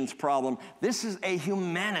Muslim nation's problem. This is a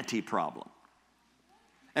humanity problem.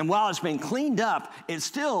 And while it's been cleaned up, it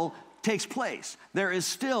still takes place. There is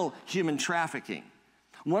still human trafficking.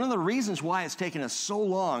 One of the reasons why it's taken us so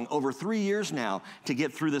long, over 3 years now, to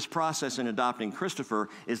get through this process in adopting Christopher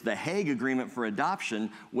is the Hague Agreement for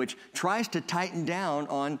Adoption, which tries to tighten down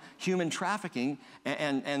on human trafficking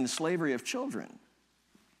and the slavery of children.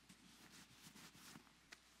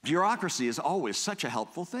 Bureaucracy is always such a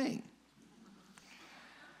helpful thing.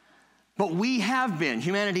 But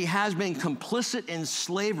humanity has been complicit in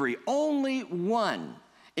slavery. Only one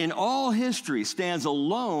in all history stands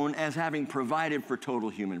alone as having provided for total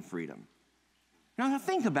human freedom. Now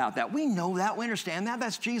think about that. We know that, we understand that.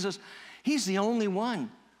 That's Jesus. He's the only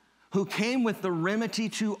one who came with the remedy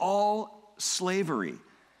to all slavery.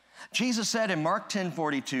 Jesus said in Mark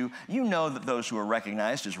 10:42, you know that those who are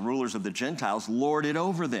recognized as rulers of the Gentiles lord it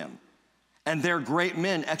over them, and their great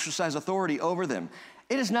men exercise authority over them.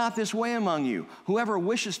 It is not this way among you. Whoever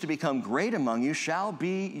wishes to become great among you shall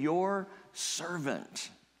be your servant.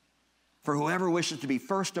 For whoever wishes to be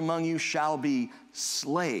first among you shall be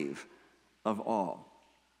slave of all.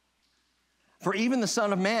 For even the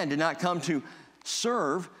Son of Man did not come to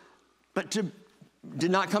serve,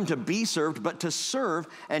 did not come to be served, but to serve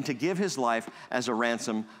and to give his life as a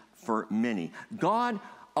ransom for many. God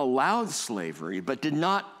allowed slavery, but did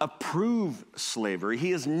not approve slavery.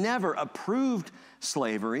 He has never approved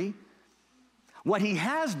slavery. What he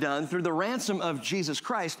has done through the ransom of Jesus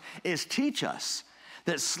Christ is teach us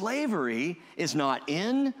that slavery is not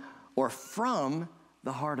in or from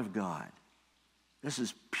the heart of God. This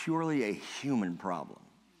is purely a human problem.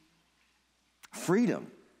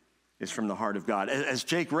 Freedom is from the heart of God. As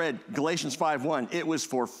Jake read, Galatians 5:1, it was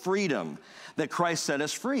for freedom that Christ set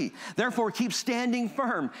us free. Therefore, keep standing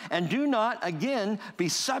firm and do not again be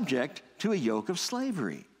subject to a yoke of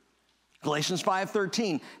slavery. Galatians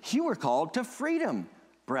 5:13, you were called to freedom,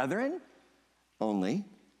 brethren. Only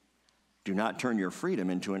do not turn your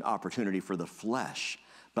freedom into an opportunity for the flesh,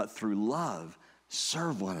 but through love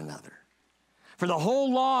serve one another. For the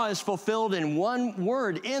whole law is fulfilled in one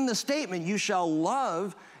word, in the statement, you shall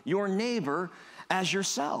love your neighbor as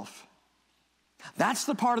yourself. That's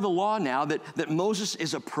the part of the law now that Moses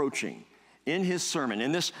is approaching in his sermon.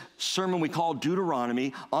 In this sermon we call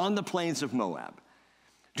Deuteronomy on the plains of Moab.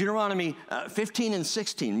 Deuteronomy 15 and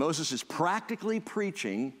 16, Moses is practically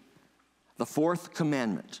preaching the fourth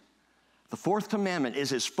commandment. The fourth commandment is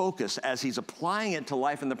his focus as he's applying it to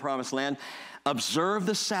life in the promised land. Observe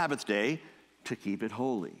the Sabbath day to keep it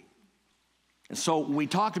holy. And so we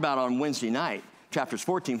talked about on Wednesday night, chapters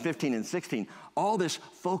 14, 15, and 16, all this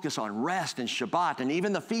focus on rest and Shabbat, and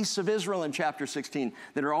even the feasts of Israel in chapter 16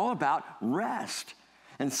 that are all about rest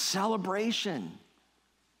and celebration.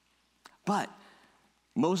 But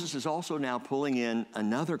Moses is also now pulling in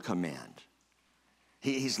another command.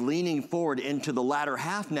 He's leaning forward into the latter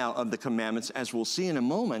half now of the commandments, as we'll see in a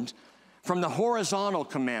moment, from the horizontal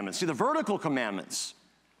commandments. See, the vertical commandments.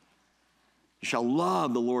 You shall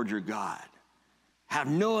love the Lord your God. Have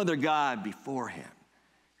no other God before him.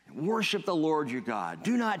 Worship the Lord your God.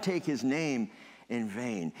 Do not take his name in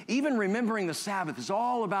vain. Even remembering the Sabbath is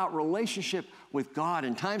all about relationship with God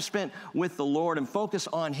and time spent with the Lord and focus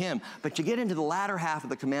on him. But you get into the latter half of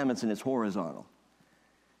the commandments and it's horizontal.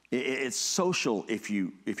 It's social, if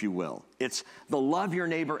you will. It's the love your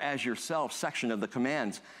neighbor as yourself section of the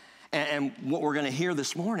commands. And what we're going to hear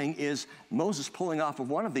this morning is Moses pulling off of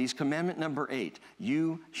one of these, commandment number 8.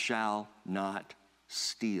 You shall not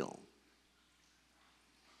steal.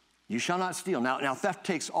 You shall not steal. Now theft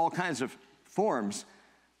takes all kinds of forms,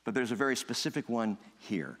 but there's a very specific one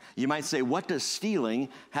here. You might say, what does stealing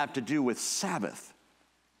have to do with Sabbath?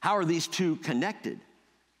 How are these two connected?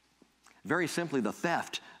 Very simply, the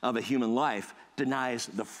theft of a human life denies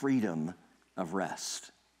the freedom of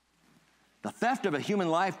rest. The theft of a human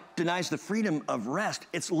life denies the freedom of rest.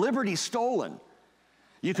 It's liberty stolen.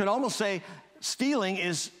 You could almost say stealing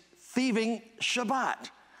is thieving Shabbat,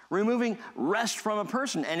 removing rest from a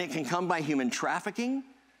person, and it can come by human trafficking,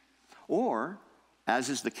 or, as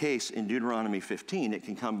is the case in Deuteronomy 15, it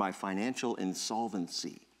can come by financial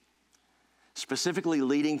insolvency, specifically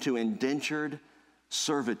leading to indentured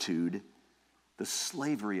servitude, the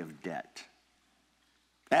slavery of debt.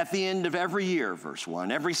 At the end of every year, verse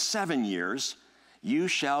 1, every 7 years, you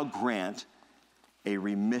shall grant a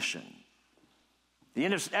remission. The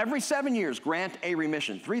end of every 7 years, grant a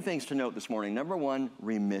remission. 3 things to note this morning. Number 1,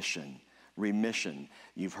 remission. Remission.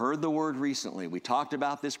 You've heard the word recently. We talked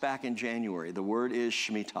about this back in January. The word is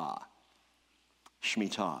Shemitah.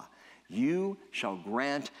 Shemitah. You shall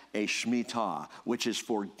grant a Shemitah, which is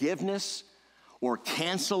forgiveness or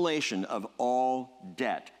cancellation of all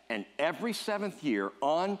debt. And every 7th year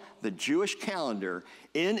on the Jewish calendar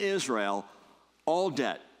in Israel, all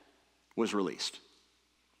debt was released.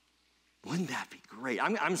 Wouldn't that be great?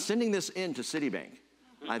 I'm sending this in to Citibank.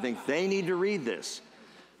 I think they need to read this.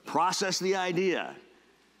 Process the idea.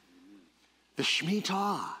 The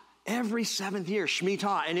Shemitah, every 7th year,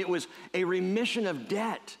 Shemitah, and it was a remission of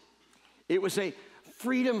debt. It was a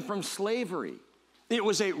freedom from slavery. It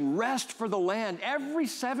was a rest for the land. Every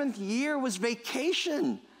 7th year was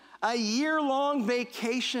vacation, A year-long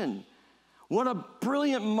vacation. What a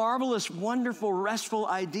brilliant, marvelous, wonderful, restful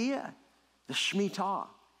idea. The Shemitah.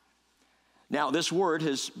 Now, this word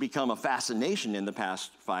has become a fascination in the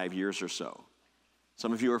past 5 years or so.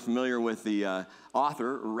 Some of you are familiar with the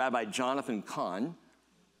author, Rabbi Jonathan Cahn.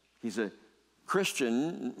 He's a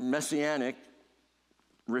Christian, messianic,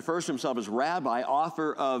 refers to himself as rabbi,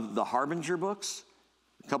 author of the Harbinger books.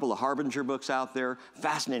 A couple of Harbinger books out there.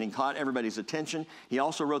 Fascinating, caught everybody's attention. He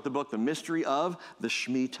also wrote the book, The Mystery of the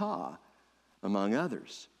Shemitah, among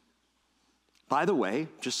others. By the way,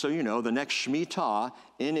 just so you know, the next Shemitah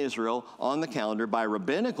in Israel on the calendar by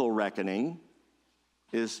rabbinical reckoning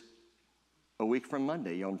is a week from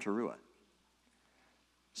Monday, Yom Teruah.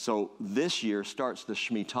 So this year starts the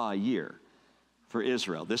Shemitah year for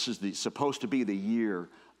Israel. This is supposed to be the year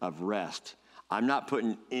of rest. I'm not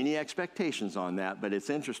putting any expectations on that, but it's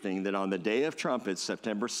interesting that on the Day of Trumpets,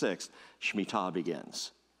 September 6th, Shemitah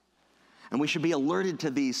begins. And we should be alerted to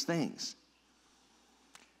these things.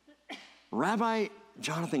 Rabbi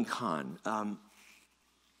Jonathan Cahn,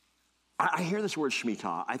 I hear this word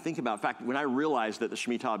Shemitah. I think about, in fact, when I realized that the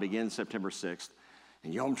Shemitah begins September 6th,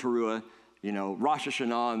 and Yom Teruah, you know, Rosh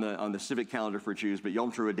Hashanah on the civic calendar for Jews, but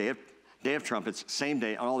Yom Teruah, Day of Trumpets, same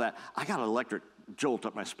day, and all that, I got an electric jolt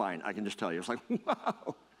up my spine, I can just tell you. It's like,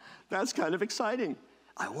 wow, that's kind of exciting.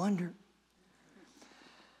 I wonder.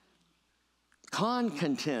 Cahn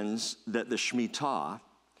contends that the Shemitah,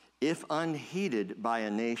 if unheeded by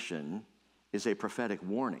a nation, is a prophetic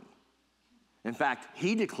warning. In fact,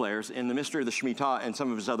 he declares in The Mystery of the Shemitah and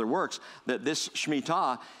some of his other works that this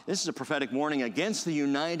Shemitah, this is a prophetic warning against the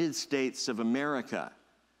United States of America.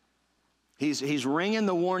 He's ringing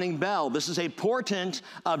the warning bell. This is a portent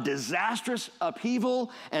of disastrous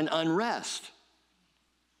upheaval and unrest.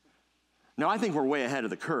 Now, I think we're way ahead of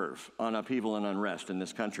the curve on upheaval and unrest in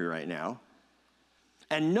this country right now.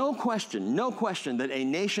 And no question that a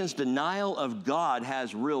nation's denial of God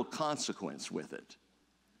has real consequence with it.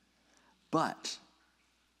 But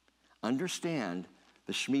understand,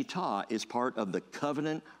 the Shemitah is part of the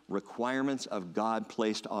covenant requirements of God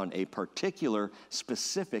placed on a particular,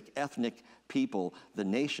 specific ethnic people, the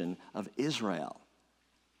nation of Israel.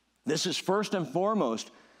 This is first and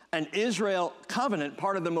foremost an Israel covenant,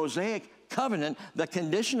 part of the Mosaic covenant, the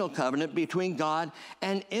conditional covenant between God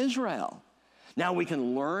and Israel. Now, we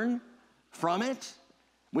can learn from it.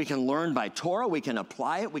 We can learn by Torah. We can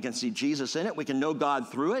apply it. We can see Jesus in it. We can know God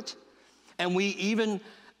through it. And we even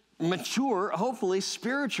mature, hopefully,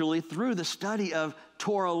 spiritually through the study of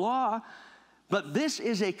Torah law. But this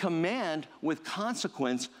is a command with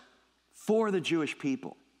consequence for the Jewish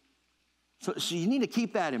people. So you need to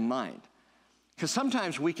keep that in mind. Because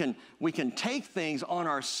sometimes we can take things on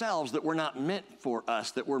ourselves that were not meant for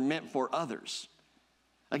us, that were meant for others.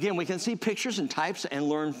 Again, we can see pictures and types and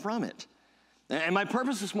learn from it. And my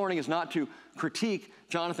purpose this morning is not to critique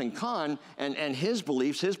Jonathan Cahn and his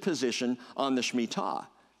beliefs, his position on the Shemitah.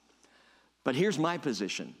 But here's my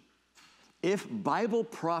position. If Bible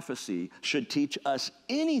prophecy should teach us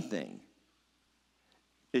anything,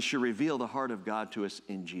 it should reveal the heart of God to us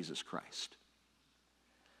in Jesus Christ.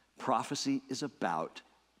 Prophecy is about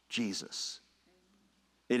Jesus.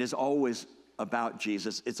 It is always about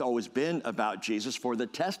Jesus. It's always been about Jesus, for the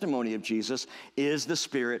testimony of Jesus is the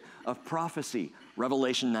spirit of prophecy.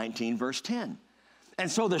 Revelation 19, verse 10. And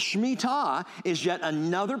so the Shemitah is yet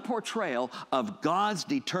another portrayal of God's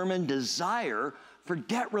determined desire for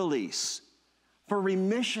debt release, for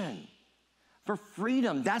remission, for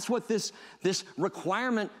freedom. That's what this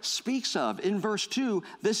requirement speaks of. In verse 2,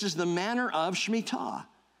 this is the manner of Shemitah.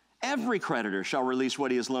 Every creditor shall release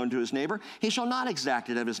what he has loaned to his neighbor. He shall not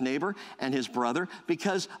exact it of his neighbor and his brother,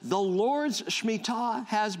 because the Lord's Shemitah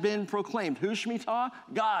has been proclaimed. Whose Shemitah?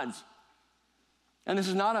 God's. And this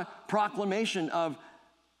is not a proclamation of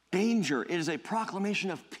danger. It is a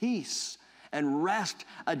proclamation of peace and rest,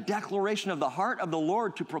 a declaration of the heart of the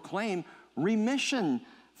Lord to proclaim remission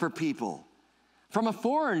for people. From a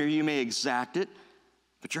foreigner you may exact it,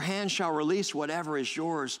 but your hand shall release whatever is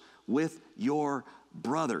yours with your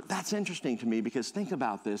brother. That's interesting to me, because think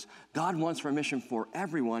about this. God wants remission for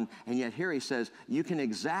everyone, and yet here he says you can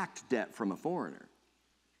exact debt from a foreigner.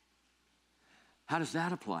 How does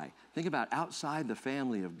that apply? Think about outside the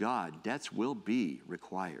family of God, debts will be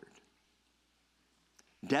required.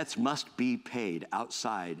 Debts must be paid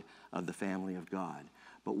outside of the family of God.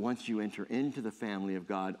 But once you enter into the family of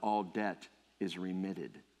God, all debt is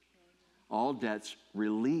remitted. All debts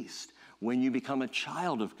released. When you become a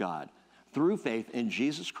child of God, through faith in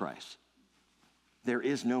Jesus Christ, there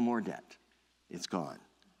is no more debt. It's gone.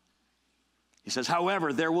 He says,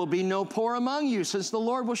 however, there will be no poor among you, since the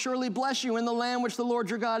Lord will surely bless you in the land which the Lord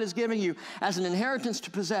your God is giving you as an inheritance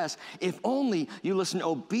to possess, if only you listen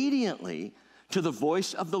obediently to the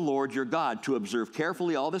voice of the Lord your God, to observe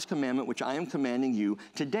carefully all this commandment which I am commanding you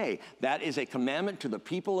today. That is a commandment to the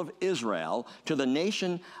people of Israel, to the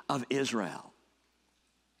nation of Israel.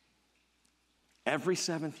 Every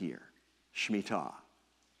 7th year, Shemitah,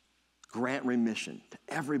 grant remission to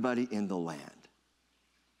everybody in the land.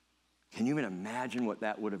 Can you even imagine what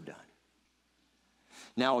that would have done?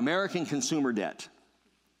 Now, American consumer debt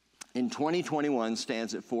in 2021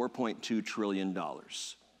 stands at $4.2 trillion.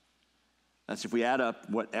 That's if we add up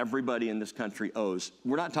what everybody in this country owes.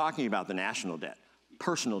 We're not talking about the national debt,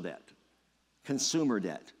 personal debt, consumer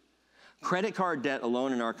debt. Credit card debt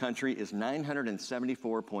alone in our country is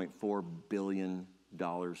 $974.4 billion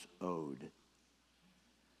owed.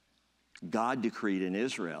 God decreed in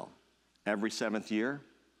Israel every 7th year,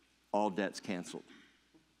 all debts canceled.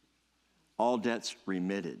 All debts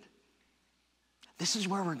remitted. This is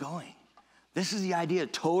where we're going. This is the idea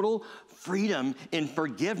of total freedom in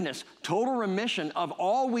forgiveness, total remission of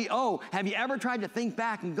all we owe. Have you ever tried to think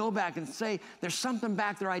back and go back and say, there's something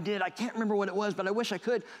back there I did, I can't remember what it was, but I wish I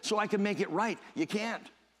could so I could make it right? You can't.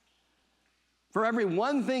 For every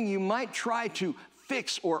one thing you might try to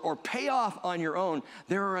fix or pay off on your own,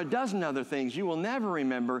 there are a dozen other things you will never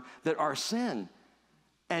remember that are sin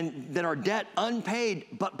and that are debt unpaid,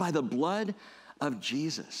 but by the blood of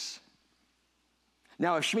Jesus.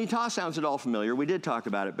 Now, if Shemitah sounds at all familiar, we did talk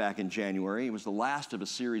about it back in January. It was the last of a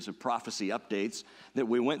series of prophecy updates that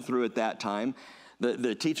we went through at that time.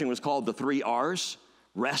 The teaching was called the 3 R's,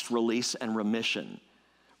 rest, release, and remission.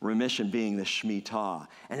 Remission being the Shemitah.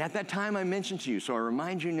 And at that time I mentioned to you, so I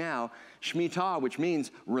remind you now, Shemitah, which means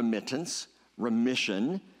remittance,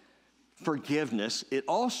 remission, forgiveness, it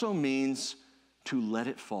also means to let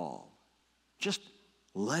it fall. Just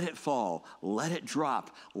let it fall, let it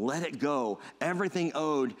drop, let it go. Everything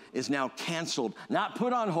owed is now canceled, not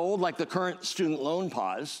put on hold like the current student loan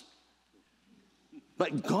pause,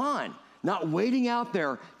 but gone, not waiting out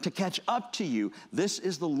there to catch up to you. This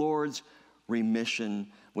is the Lord's remission,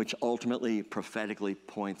 which ultimately prophetically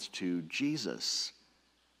points to Jesus,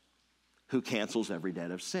 who cancels every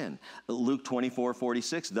debt of sin. Luke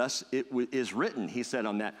 24:46, thus it is written, he said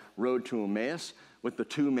on that road to Emmaus with the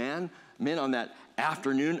 2 men on that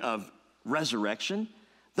afternoon of resurrection.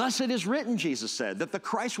 Thus it is written, Jesus said, that the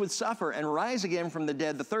Christ would suffer and rise again from the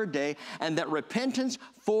dead the 3rd day, and that repentance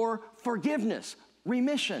for forgiveness,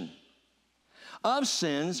 remission of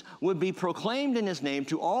sins would be proclaimed in his name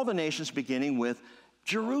to all the nations, beginning with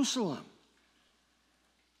Jerusalem.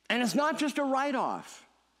 And it's not just a write-off.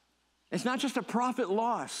 It's not just a profit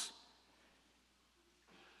loss.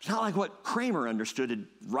 It's not like what Kramer understood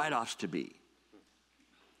write-offs to be.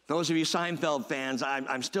 Those of you Seinfeld fans,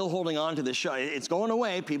 I'm still holding on to this show. It's going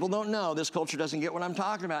away. People don't know. This culture doesn't get what I'm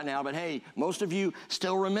talking about now. But hey, most of you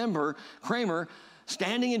still remember Kramer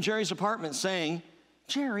standing in Jerry's apartment saying,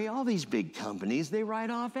 Jerry, all these big companies, they write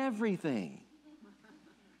off everything.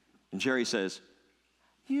 And Jerry says,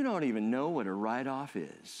 you don't even know what a write-off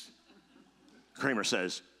is. Kramer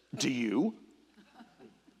says, do you?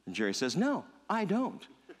 And Jerry says, no, I don't.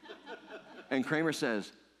 And Kramer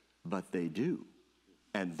says, but they do.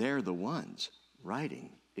 And they're the ones writing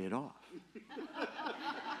it off.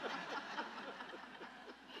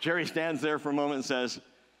 Jerry stands there for a moment and says,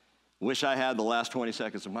 wish I had the last 20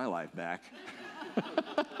 seconds of my life back.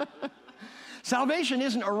 Salvation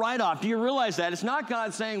isn't a write-off. Do you realize that? It's not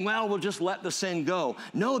God saying, well, we'll just let the sin go.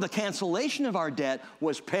 No, the cancellation of our debt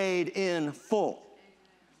was paid in full.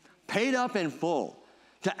 Paid up in full.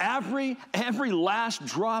 To every last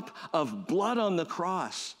drop of blood on the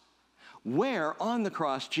cross. Where on the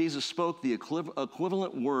cross Jesus spoke the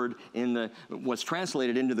equivalent word in what's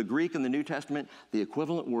translated into the Greek in the New Testament, the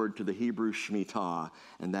equivalent word to the Hebrew Shemitah,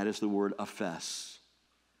 and that is the word aphes.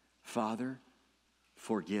 Father,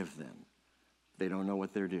 forgive them. They don't know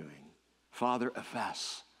what they're doing. Father,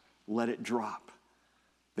 aphes. Let it drop.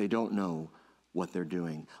 They don't know what they're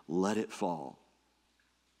doing. Let it fall.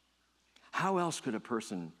 How else could a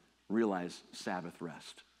person realize Sabbath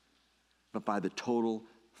rest but by the total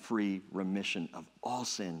free remission of all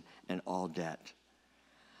sin and all debt?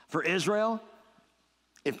 For Israel,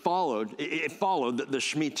 it followed that the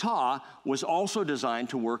Shemitah was also designed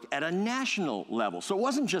to work at a national level. So it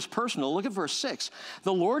wasn't just personal. Look at verse 6.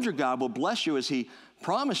 The Lord your God will bless you as he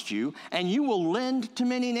promised you, and you will lend to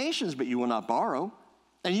many nations, but you will not borrow.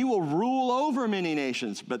 And you will rule over many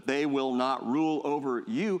nations, but they will not rule over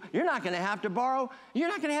you. You're not going to have to borrow. You're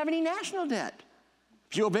not going to have any national debt.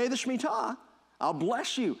 If you obey the Shemitah, I'll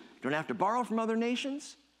bless you. You don't have to borrow from other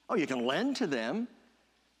nations. Oh, you can lend to them.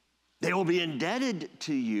 They will be indebted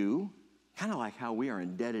to you, kind of like how we are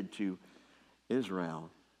indebted to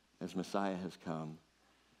Israel as Messiah has come.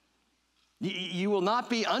 You will not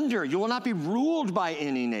be under, you will not be ruled by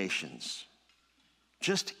any nations.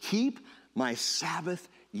 Just keep my Sabbath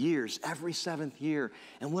years, every seventh year.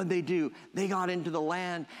 And what they do, they got into the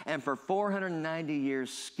land and for 490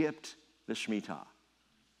 years skipped the Shemitah.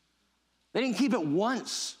 They didn't keep it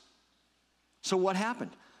once. So what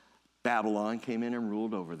happened? Babylon came in and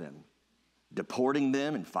ruled over them, deporting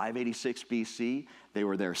them in 586 BC. They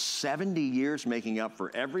were there 70 years, making up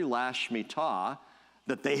for every last Shemitah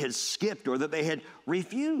that they had skipped or that they had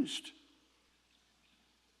refused.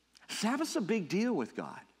 Sabbath's a big deal with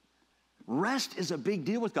God. Rest is a big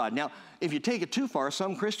deal with God. Now, if you take it too far,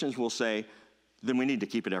 some Christians will say, then we need to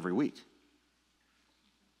keep it every week.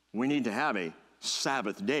 We need to have a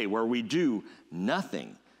Sabbath day where we do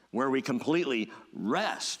nothing, where we completely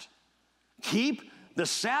rest. Keep the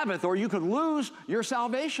Sabbath or you could lose your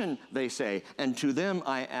salvation, they say. And to them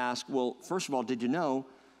I ask, well, first of all, did you know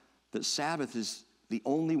that Sabbath is the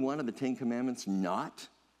only one of the Ten Commandments not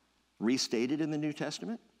restated in the New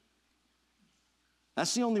Testament?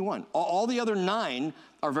 That's the only one. All the other 9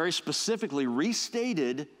 are very specifically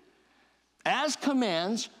restated as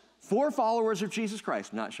commands for followers of Jesus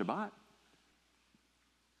Christ, not Shabbat.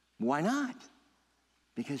 Why not?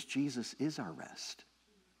 Because Jesus is our rest.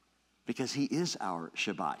 Because he is our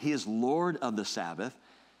Shabbat. He is Lord of the Sabbath.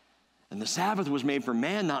 And the Sabbath was made for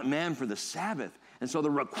man, not man for the Sabbath. And so the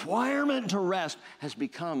requirement to rest has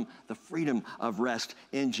become the freedom of rest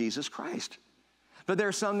in Jesus Christ. But there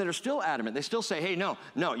are some that are still adamant. They still say, hey, no,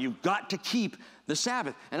 you've got to keep the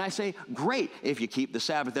Sabbath. And I say, great, if you keep the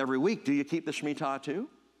Sabbath every week, do you keep the Shemitah too?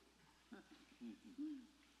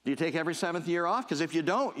 Do you take every 7th year off? Because if you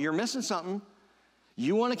don't, you're missing something.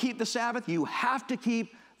 You want to keep the Sabbath, you have to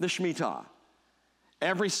keep the Shemitah.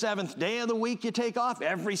 Every 7th day of the week you take off.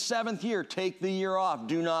 Every 7th year, take the year off.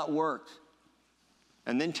 Do not work.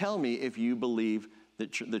 And then tell me if you believe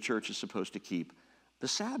that the church is supposed to keep the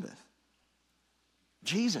Sabbath.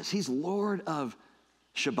 Jesus, he's Lord of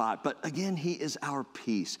Shabbat. But again, he is our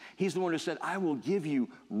peace. He's the one who said, I will give you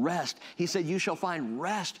rest. He said, you shall find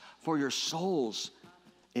rest for your souls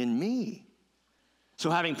in me. So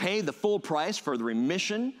having paid the full price for the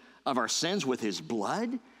remission of our sins with his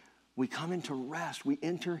blood, we come into rest. We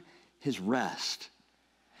enter his rest.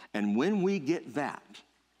 And when we get that,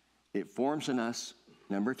 it forms in us,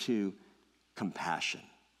 number 2, compassion.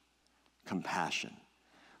 Compassion.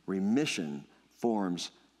 Remission forms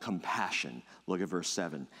compassion. Look at verse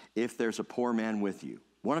 7. If there's a poor man with you,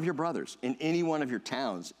 one of your brothers, in any one of your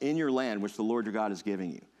towns, in your land, which the Lord your God is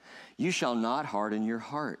giving you, you shall not harden your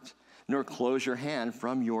heart, nor close your hand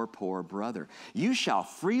from your poor brother. You shall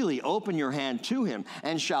freely open your hand to him,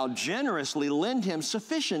 and shall generously lend him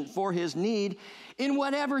sufficient for his need in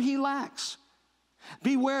whatever he lacks.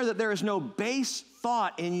 Beware that there is no base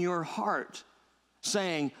thought in your heart,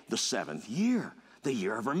 saying, the 7th year, the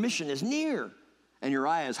year of remission is near. And your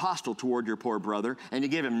eye is hostile toward your poor brother, and you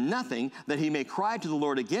give him nothing that he may cry to the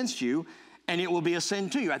Lord against you, and it will be a sin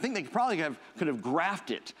to you. I think they probably could have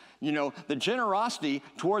graphed it. You know, the generosity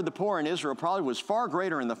toward the poor in Israel probably was far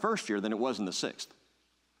greater in the 1st year than it was in the 6th.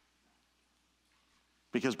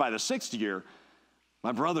 Because by the 6th year,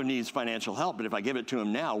 my brother needs financial help, but if I give it to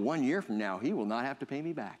him now, 1 year from now, he will not have to pay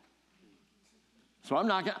me back. So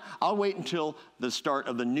I'll wait until the start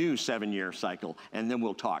of the new 7-year cycle, and then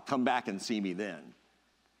we'll talk. Come back and see me then.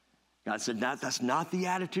 God said, that's not the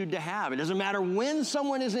attitude to have. It doesn't matter when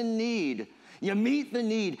someone is in need. You meet the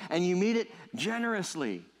need, and you meet it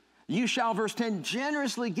generously. You shall, verse 10,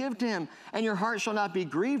 generously give to him, and your heart shall not be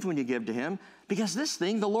grieved when you give to him, because this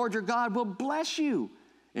thing, the Lord your God, will bless you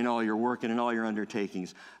in all your work and in all your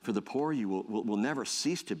undertakings. For the poor you will never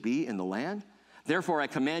cease to be in the land. Therefore I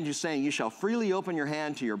command you, saying, you shall freely open your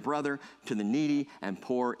hand to your brother, to the needy, and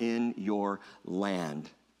pour in your land.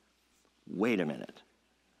 Wait a minute.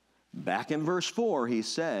 Back in verse 4, he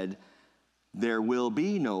said, there will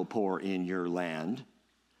be no poor in your land.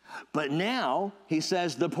 But now he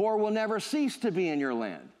says, the poor will never cease to be in your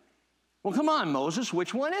land. Well, come on, Moses,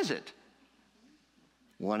 which one is it?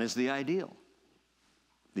 One is the ideal.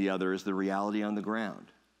 The other is the reality on the ground.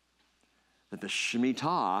 That the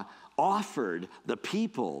Shemitah offered the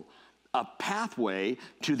people a pathway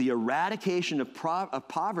to the eradication of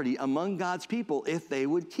poverty among God's people if they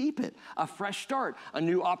would keep it. A fresh start, a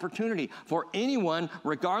new opportunity for anyone,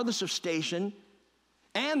 regardless of station.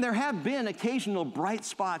 And there have been occasional bright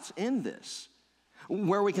spots in this,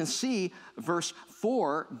 where we can see verse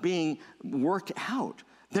 4 being worked out.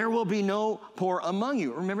 There will be no poor among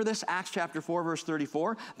you. Remember this, Acts chapter 4, verse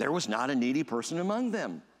 34? There was not a needy person among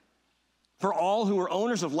them. For all who were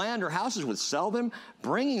owners of land or houses would sell them,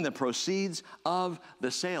 bringing the proceeds of the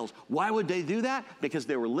sales. Why would they do that? Because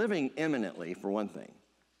they were living imminently, for one thing.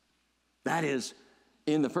 That is,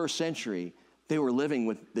 in the first century, they were living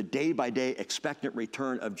with the day-by-day expectant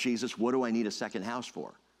return of Jesus. What do I need a second house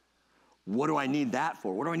for? What do I need that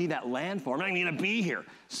for? What do I need that land for? I'm not even going to be here.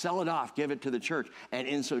 Sell it off, give it to the church. And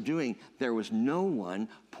in so doing, there was no one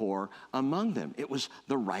poor among them. It was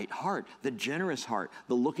the right heart, the generous heart,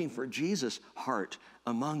 the looking for Jesus heart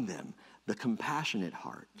among them, the compassionate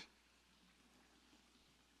heart.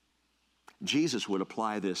 Jesus would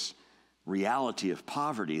apply this reality of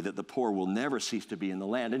poverty that the poor will never cease to be in the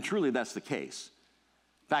land. And truly, that's the case.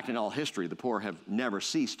 In fact, in all history, the poor have never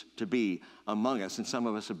ceased to be among us, and some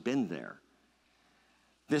of us have been there.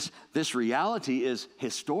 This reality is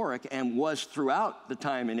historic and was throughout the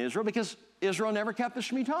time in Israel because Israel never kept the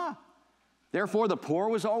Shemitah. Therefore, the poor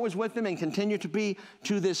was always with them and continue to be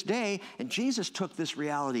to this day. And Jesus took this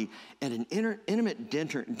reality at an intimate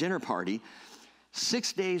dinner party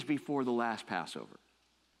 6 days before the last Passover.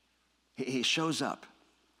 He shows up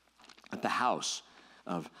at the house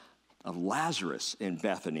of Lazarus in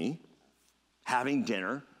Bethany, having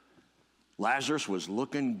dinner. Lazarus was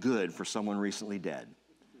looking good for someone recently dead.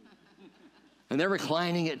 And they're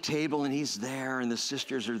reclining at table, and he's there, and the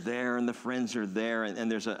sisters are there, and the friends are there, and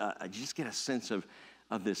there's I just get a sense of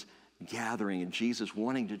this gathering, and Jesus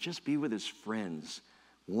wanting to just be with his friends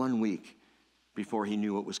 1 week before he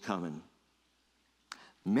knew what was coming.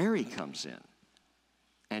 Mary comes in,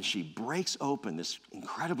 and she breaks open this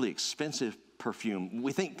incredibly expensive perfume.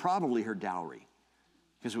 We think probably her dowry,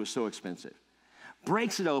 because it was so expensive.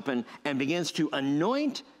 Breaks it open and begins to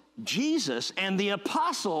anoint Jesus, and the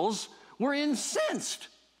apostles were incensed.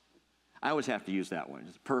 I always have to use that one.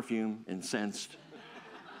 It's perfume, incensed.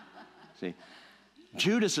 See,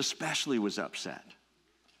 Judas especially was upset.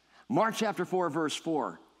 Mark chapter 4, verse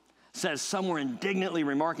 4 says, some were indignantly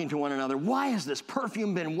remarking to one another, why has this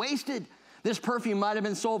perfume been wasted? This perfume might have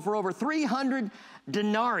been sold for over 300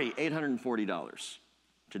 denarii, $840,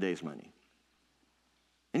 today's money.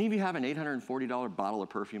 Any of you have an $840 bottle of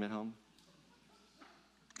perfume at home?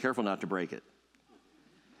 Careful not to break it.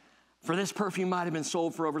 For this perfume might have been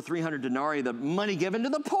sold for over 300 denarii, the money given to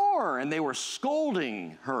the poor. And they were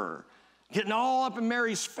scolding her, getting all up in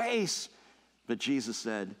Mary's face. But Jesus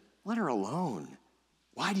said, let her alone.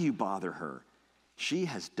 Why do you bother her? She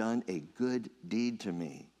has done a good deed to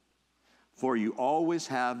me. For you always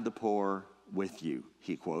have the poor with you,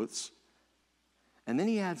 he quotes. And then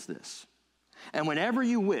he adds this, and whenever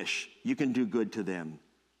you wish, you can do good to them,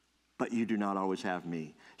 but you do not always have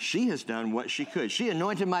me. She has done what she could. She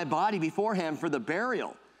anointed my body beforehand for the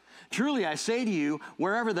burial. Truly, I say to you,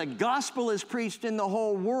 wherever the gospel is preached in the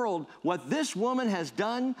whole world, what this woman has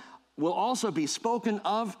done will also be spoken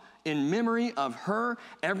of in memory of her.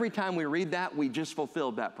 Every time we read that, we just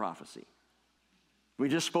fulfilled that prophecy. We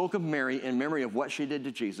just spoke of Mary in memory of what she did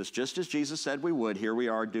to Jesus. Just as Jesus said we would, here we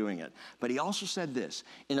are doing it. But he also said this,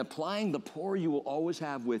 in applying the poor you will always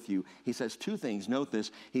have with you, he says two things. Note this.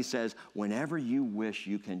 He says, whenever you wish,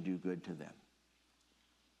 you can do good to them.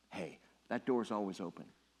 Hey, that door's always open.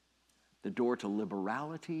 The door to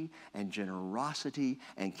liberality and generosity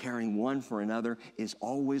and caring one for another is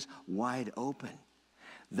always wide open.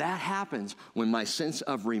 That happens when my sense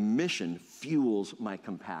of remission fuels my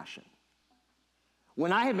compassion.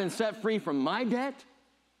 When I have been set free from my debt,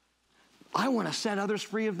 I want to set others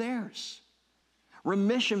free of theirs.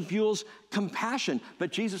 Remission fuels compassion. But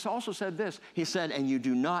Jesus also said this. He said, and you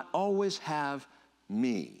do not always have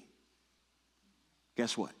me.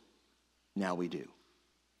 Guess what? Now we do.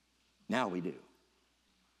 Now we do.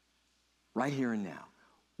 Right here and now.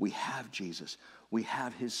 We have Jesus. We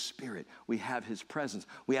have his Spirit. We have his presence.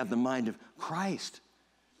 We have the mind of Christ.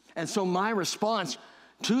 And so my response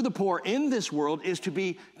to the poor in this world is to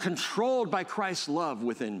be controlled by Christ's love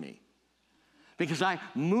within me. Because I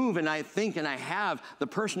move and I think and I have the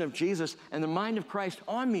person of Jesus and the mind of Christ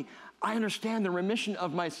on me. I understand the remission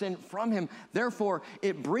of my sin from him. Therefore,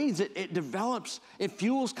 it breeds, it develops, it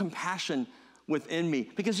fuels compassion within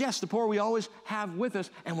me. Because yes, the poor we always have with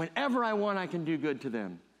us, and whenever I want, I can do good to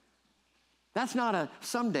them. That's not a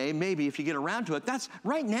someday, maybe if you get around to it. That's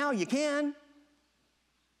right now you can.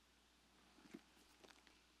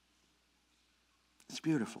 It's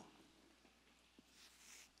beautiful.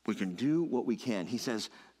 We can do what we can. He says,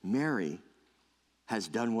 Mary has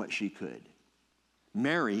done what she could.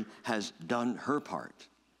 Mary has done her part.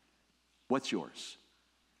 What's yours?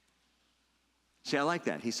 See, I like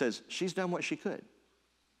that. He says, she's done what she could.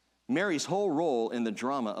 Mary's whole role in the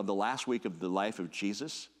drama of the last week of the life of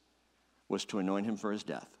Jesus was to anoint him for his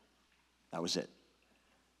death. That was it.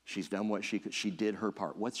 She's done what she could. She did her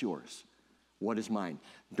part. What's yours? What is mine?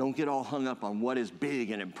 Don't get all hung up on what is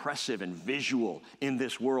big and impressive and visual in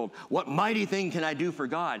this world. What mighty thing can I do for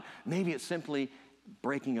God? Maybe it's simply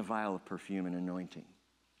breaking a vial of perfume and anointing.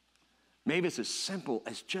 Maybe it's as simple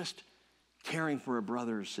as just caring for a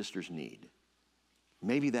brother or sister's need.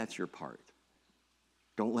 Maybe that's your part.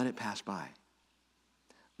 Don't let it pass by.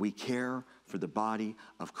 We care for the body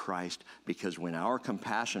of Christ because when our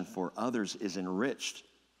compassion for others is enriched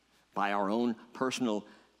by our own personal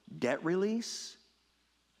debt release,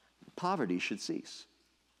 poverty should cease.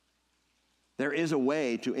 There is a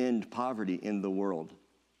way to end poverty in the world.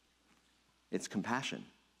 It's compassion.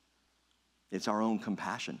 It's our own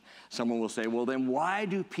compassion. Someone will say, well, then why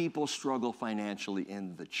do people struggle financially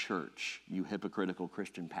in the church, you hypocritical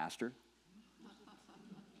Christian pastor?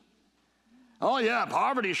 Oh yeah,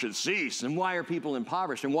 poverty should cease. And why are people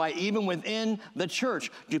impoverished? And why even within the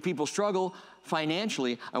church do people struggle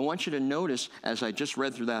financially? I want you to notice, as I just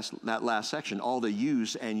read through that last section, all the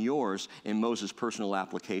yous and yours in Moses' personal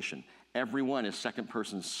application. Everyone is second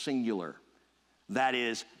person singular. That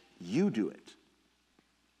is, you do it.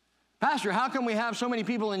 Pastor, how come we have so many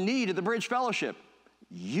people in need at the Bridge Fellowship?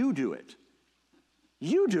 You do it.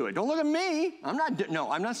 You do it. Don't look at me. I'm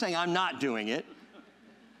not saying I'm not doing it.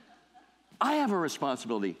 I have a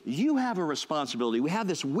responsibility. You have a responsibility. We have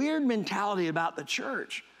this weird mentality about the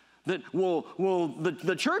church that,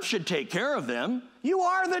 the church should take care of them. You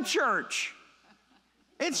are the church.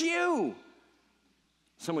 It's you.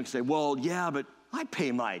 Someone can say, well, yeah, but I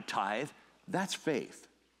pay my tithe. That's faith.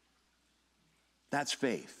 That's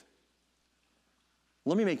faith.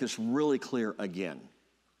 Let me make this really clear again.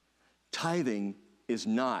 Tithing is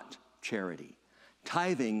not charity.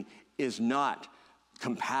 Tithing is not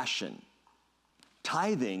compassion.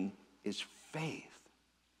 Tithing is faith.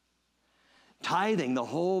 Tithing, the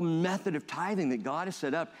whole method of tithing that God has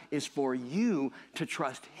set up is for you to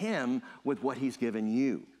trust him with what he's given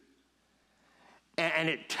you. And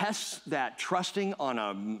it tests that trusting on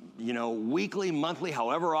a weekly, monthly,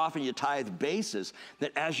 however often you tithe basis,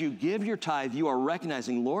 that as you give your tithe, you are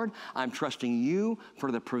recognizing, Lord, I'm trusting you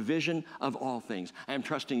for the provision of all things. I am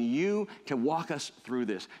trusting you to walk us through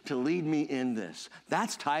this, to lead me in this.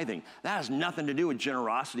 That's tithing. That has nothing to do with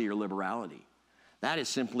generosity or liberality. That is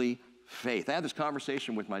simply faith. I had this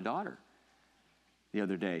conversation with my daughter the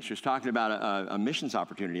other day. She was talking about a missions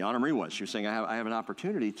opportunity. Anna Marie was. She was saying, I have an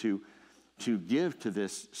opportunity to give to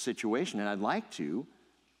this situation, and I'd like to.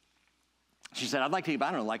 She said, I'd like to give, I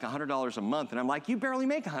don't know, like $100 a month. And I'm like, you barely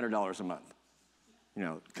make $100 a month.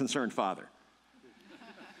 Concerned father.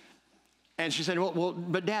 And she said, well,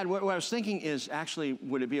 but Dad, what I was thinking is actually,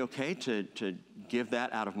 would it be okay to give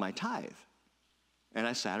that out of my tithe? And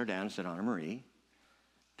I sat her down and said, Anna Marie,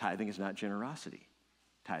 tithing is not generosity.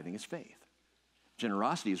 Tithing is faith.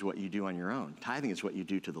 Generosity is what you do on your own. Tithing is what you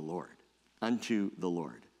do to the Lord, unto the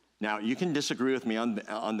Lord. Now, you can disagree with me on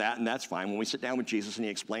that, and that's fine. When we sit down with Jesus and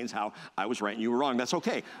he explains how I was right and you were wrong, that's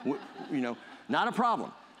okay. Not a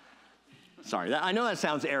problem. Sorry, I know that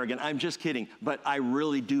sounds arrogant. I'm just kidding. But I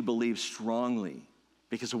really do believe strongly,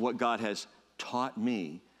 because of what God has taught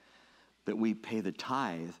me, that we pay the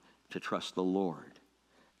tithe to trust the Lord.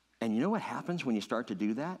 And you know what happens when you start to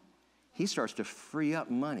do that? He starts to free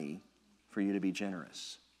up money for you to be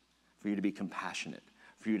generous, for you to be compassionate,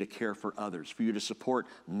 for you to care for others, for you to support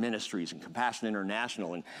ministries and Compassion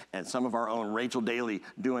International and some of our own, Rachel Daly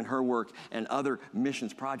doing her work and other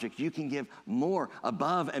missions projects. You can give more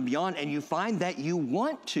above and beyond, and you find that you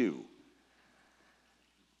want to.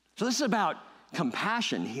 So this is about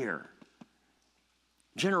compassion here,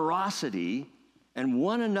 generosity, and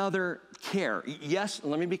one another care. Yes,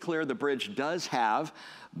 let me be clear, the Bridge does have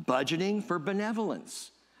budgeting for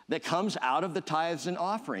benevolence that comes out of the tithes and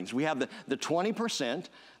offerings. We have the 20%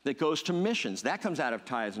 that goes to missions. That comes out of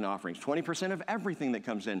tithes and offerings. 20% of everything that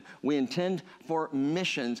comes in. We intend for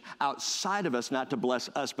missions outside of us, not to bless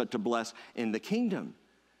us, but to bless in the kingdom.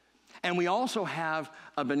 And we also have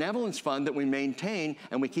a benevolence fund that we maintain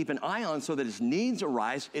and we keep an eye on so that as needs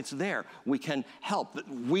arise, it's there. We can help.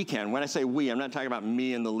 We can. When I say we, I'm not talking about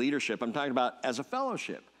me and the leadership. I'm talking about as a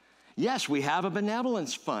fellowship. Yes, we have a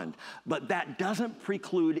benevolence fund, but that doesn't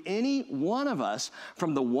preclude any one of us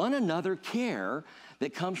from the one another care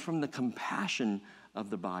that comes from the compassion of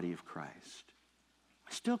the body of Christ.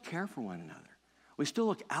 We still care for one another. We still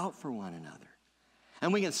look out for one another.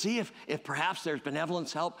 And we can see if perhaps there's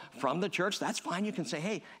benevolence help from the church. That's fine. You can say,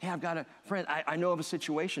 hey, I've got a friend. I know of a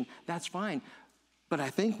situation. That's fine. But I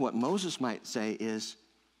think what Moses might say is,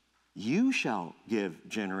 you shall give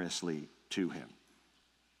generously to him.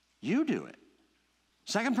 You do it.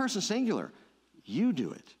 Second person singular, you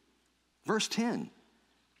do it. Verse 10,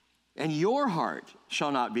 and your heart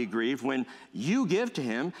shall not be grieved when you give to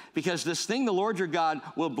him, because this thing the Lord your God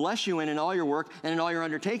will bless you in all your work and in all your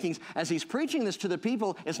undertakings. As he's preaching this to the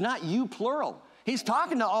people, it's not you plural. He's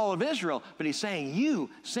talking to all of Israel, but he's saying you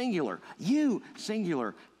singular,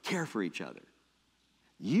 care for each other.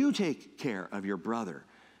 You take care of your brother,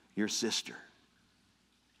 your sister.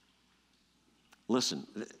 Listen,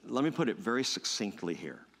 let me put it very succinctly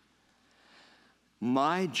here.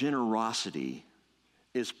 My generosity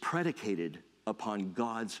is predicated upon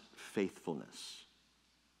God's faithfulness.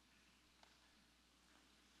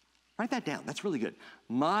 Write that down. That's really good.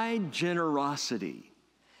 My generosity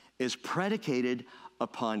is predicated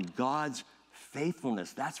upon God's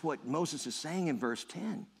faithfulness. That's what Moses is saying in verse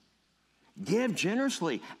 10. Give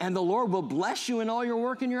generously, and the Lord will bless you in all your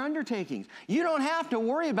work and your undertakings. You don't have to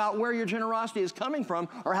worry about where your generosity is coming from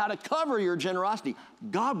or how to cover your generosity.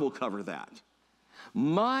 God will cover that.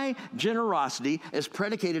 My generosity is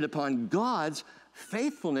predicated upon God's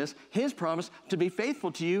faithfulness, his promise to be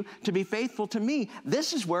faithful to you, to be faithful to me.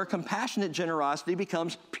 This is where compassionate generosity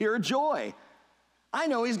becomes pure joy. I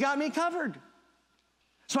know he's got me covered.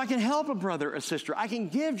 So I can help a brother or sister. I can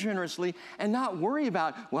give generously and not worry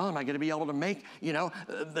about, well, am I going to be able to make,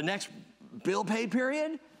 the next bill paid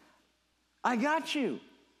period? I got you.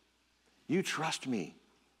 You trust me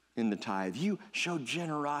in the tithe. You show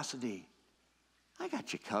generosity. I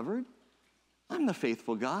got you covered. I'm the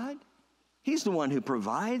faithful God. He's the one who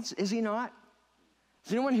provides, is he not?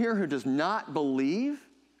 Is anyone here who does not believe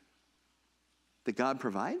that God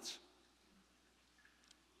provides?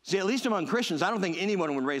 See, at least among Christians, I don't think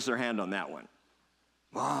anyone would raise their hand on that one.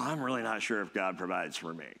 Well, I'm really not sure if God provides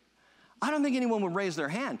for me. I don't think anyone would raise their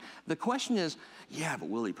hand. The question is, yeah, but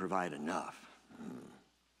will he provide enough?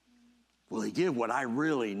 Will he give what I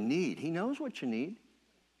really need? He knows what you need.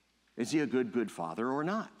 Is he a good father or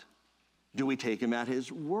not? Do we take him at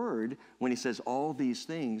his word when he says all these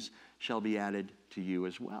things shall be added to you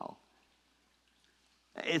as well?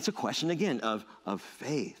 It's a question, again, of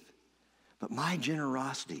faith. But my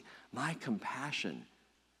generosity, my compassion,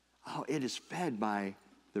 it is fed by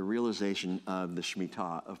the realization of the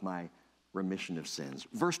Shemitah, of my remission of sins.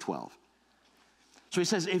 Verse 12. So he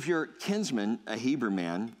says, if your kinsman, a Hebrew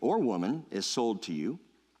man or woman, is sold to you,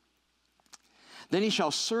 then he shall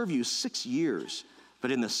serve you 6 years,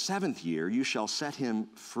 but in the 7th year you shall set him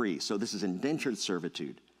free. So this is indentured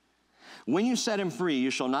servitude. When you set him free, you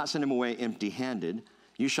shall not send him away empty-handed.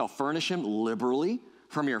 You shall furnish him liberally.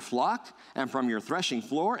 From your flock and from your threshing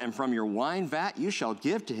floor and from your wine vat you shall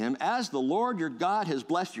give to him as the Lord your God has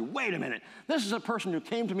blessed you. Wait a minute. This is a person who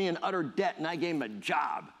came to me in utter debt and I gave him a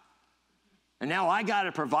job. And now I got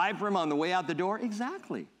to provide for him on the way out the door?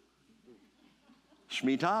 Exactly.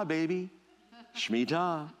 Shemitah, baby.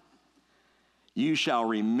 Shemitah. You shall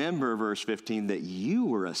remember, verse 15, that you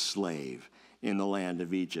were a slave in the land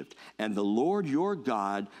of Egypt, and the Lord your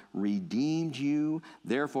God redeemed you.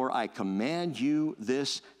 Therefore, I command you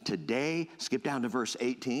this today. Skip down to verse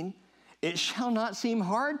 18. It shall not seem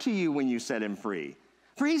hard to you when you set him free.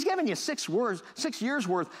 For he's given you 6 years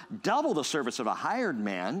worth, double the service of a hired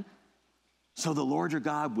man. So the Lord your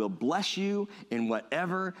God will bless you in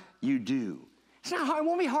whatever you do. It's not hard. It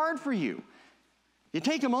won't be hard for you. You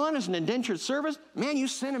take him on as an indentured servant, man, you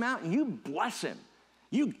send him out and you bless him.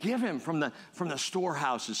 You give him from the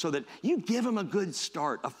storehouses so that you give him a good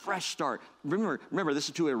start, a fresh start. Remember, this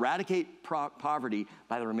is to eradicate poverty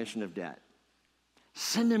by the remission of debt.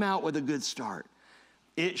 Send him out with a good start.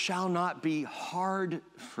 It shall not be hard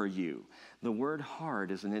for you. The word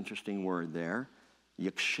hard is an interesting word there,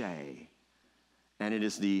 yakshay. And it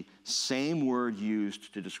is the same word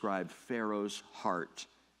used to describe Pharaoh's heart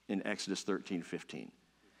in Exodus 13:15.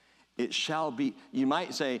 It shall be, you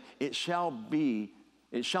might say, it shall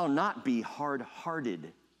not be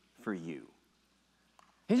hard-hearted for you.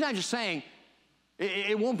 He's not just saying,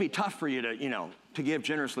 it won't be tough for you to give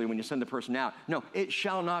generously when you send the person out. No, it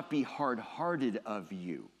shall not be hard-hearted of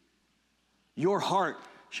you. Your heart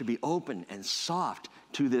should be open and soft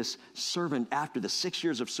to this servant after the 6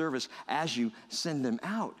 years of service as you send them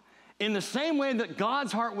out. In the same way that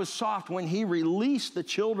God's heart was soft when he released the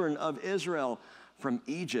children of Israel from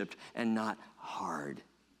Egypt and not hard.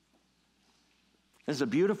 There's a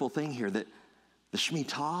beautiful thing here that the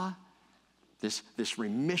Shemitah, this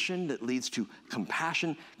remission that leads to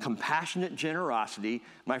compassion, compassionate generosity,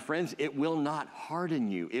 my friends, it will not harden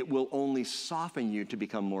you. It will only soften you to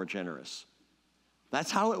become more generous. That's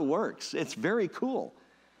how it works. It's very cool.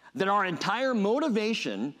 That our entire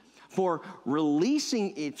motivation For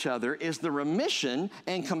releasing each other is the remission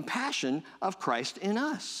and compassion of Christ in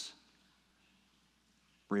us.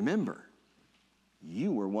 Remember,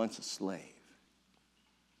 you were once a slave.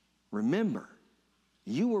 Remember,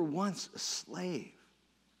 you were once a slave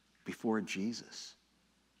before Jesus.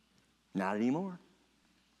 Not anymore.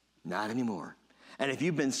 Not anymore. And if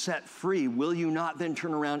you've been set free, will you not then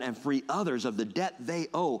turn around and free others of the debt they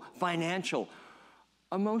owe? Financial,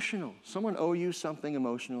 emotional. Someone owe you something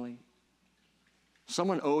emotionally?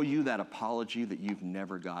 Someone owe you that apology that you've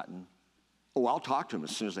never gotten? Oh, I'll talk to them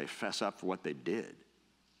as soon as they fess up for what they did.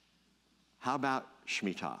 How about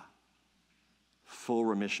Shemitah? Full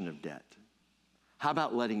remission of debt. How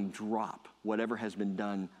about letting drop whatever has been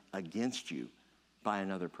done against you by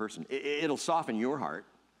another person? It'll soften your heart,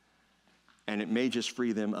 and it may just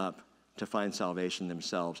free them up to find salvation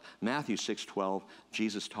themselves. Matthew 6:12,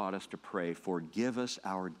 Jesus taught us to pray, forgive us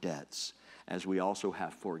our debts, as we also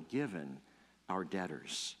have forgiven our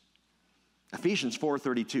debtors. Ephesians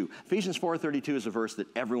 4:32. Ephesians 4:32 is a verse that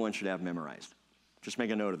everyone should have memorized. Just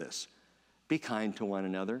make a note of this. Be kind to one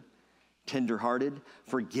another, tender-hearted,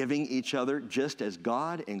 forgiving each other, just as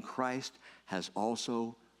God in Christ has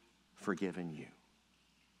also forgiven you.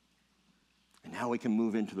 And now we can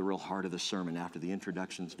move into the real heart of the sermon after the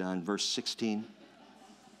introduction's done. Verse 16.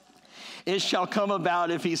 It shall come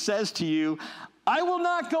about if he says to you, I will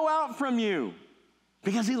not go out from you,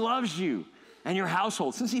 because he loves you and your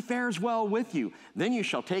household, since he fares well with you. Then you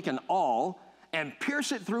shall take an awl and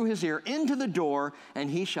pierce it through his ear into the door, and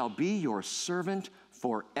he shall be your servant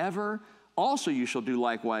forever. Also you shall do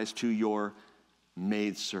likewise to your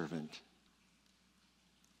maidservant.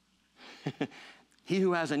 He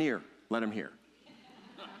who has an ear, let him hear.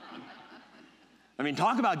 I mean,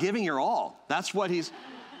 talk about giving your all. That's what he's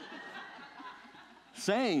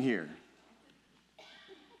saying here.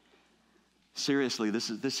 Seriously, this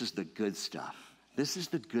is the good stuff. This is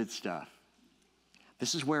the good stuff.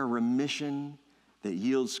 This is where remission that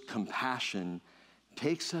yields compassion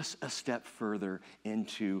takes us a step further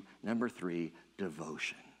into, number 3,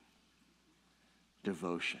 devotion.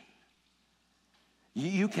 Devotion.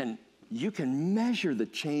 You can measure the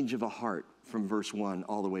change of a heart from verse 1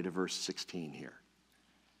 all the way to verse 16 here.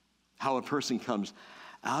 How a person comes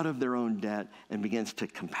out of their own debt and begins to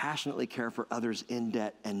compassionately care for others in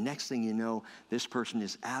debt. And next thing you know, this person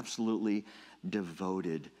is absolutely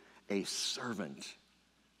devoted, a servant.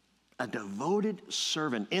 A devoted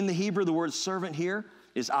servant. In the Hebrew, the word servant here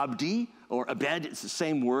is abdi or abed. It's the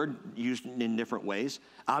same word used in different ways.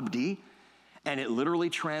 Abdi. And it literally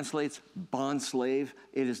translates bond slave.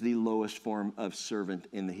 It is the lowest form of servant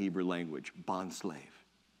in the Hebrew language, bond slave.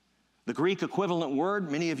 The Greek equivalent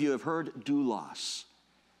word, many of you have heard, doulos.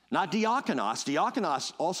 Not diakonos.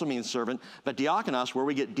 Diakonos also means servant, but diakonos, where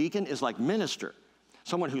we get deacon, is like minister,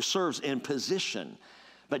 someone who serves in position.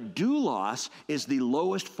 But doulos is the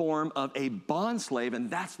lowest form of a bondslave, and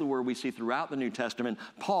that's the word we see throughout the New Testament.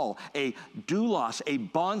 Paul, a doulos, a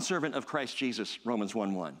bondservant of Christ Jesus, Romans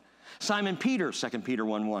 1:1. Simon Peter, 2 Peter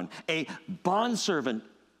 1:1, a bondservant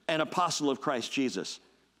and apostle of Christ Jesus.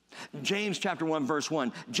 James chapter 1, verse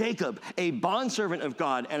 1, Jacob, a bondservant of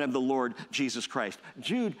God and of the Lord Jesus Christ.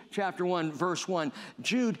 Jude chapter 1, verse 1,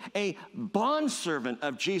 Jude, a bondservant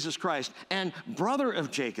of Jesus Christ and brother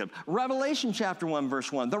of Jacob. Revelation chapter 1,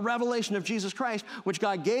 verse 1, the revelation of Jesus Christ, which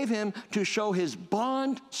God gave him to show his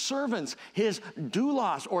bond servants, his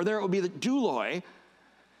doulos, or there it would be the douloi,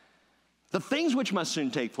 the things which must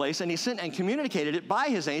soon take place, and he sent and communicated it by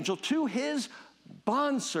his angel to his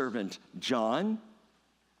bondservant John.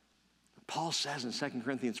 Paul says in 2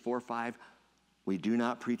 Corinthians 4:5, we do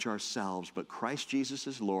not preach ourselves, but Christ Jesus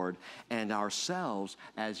is Lord, and ourselves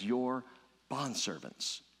as your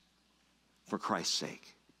bondservants for Christ's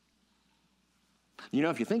sake. You know,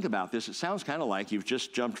 if you think about this, it sounds kind of like you've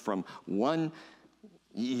just jumped from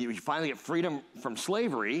you finally get freedom from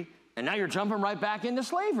slavery, and now you're jumping right back into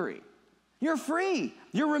slavery. You're free.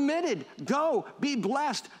 You're remitted. Go. Be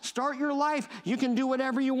blessed. Start your life. You can do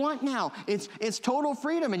whatever you want now. It's total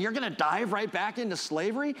freedom, and you're going to dive right back into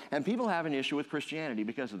slavery, and people have an issue with Christianity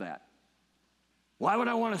because of that. Why would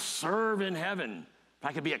I want to serve in heaven if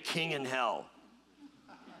I could be a king in hell?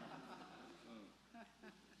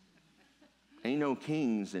 Ain't no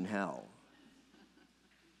kings in hell.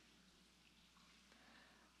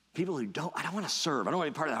 People who I don't want to serve. I don't want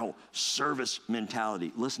to be part of that whole service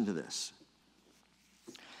mentality. Listen to this.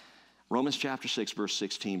 Romans chapter 6, verse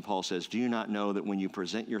 16, Paul says, do you not know that when you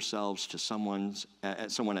present yourselves to someone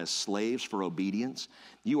as slaves for obedience,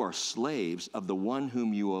 you are slaves of the one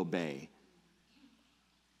whom you obey?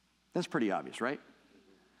 That's pretty obvious, right?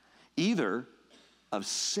 Either of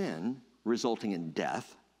sin resulting in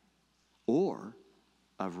death, or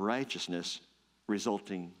of righteousness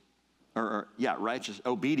resulting,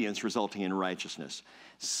 obedience resulting in righteousness.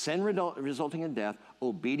 Sin resulting in death,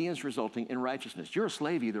 obedience resulting in righteousness. You're a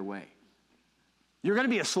slave either way. You're going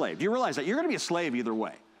to be a slave. Do you realize that? You're going to be a slave either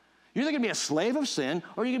way. You're either going to be a slave of sin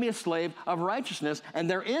or you're going to be a slave of righteousness, and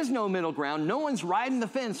there is no middle ground. No one's riding the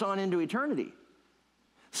fence on into eternity.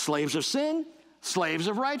 Slaves of sin, slaves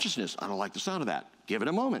of righteousness. I don't like the sound of that. Give it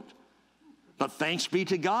a moment. But thanks be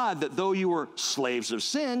to God that though you were slaves of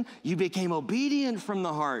sin, you became obedient from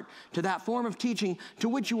the heart to that form of teaching to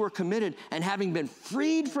which you were committed, and having been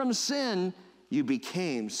freed from sin, you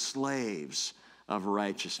became slaves of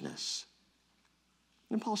righteousness.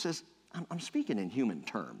 And Paul says, I'm speaking in human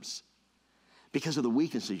terms because of the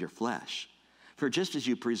weakness of your flesh. For just as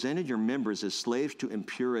you presented your members as slaves to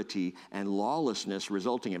impurity and lawlessness,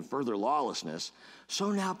 resulting in further lawlessness, so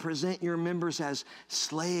now present your members as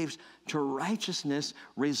slaves to righteousness,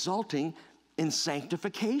 resulting in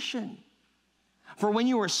sanctification. For when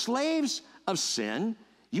you were slaves of sin,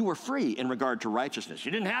 you were free in regard to righteousness.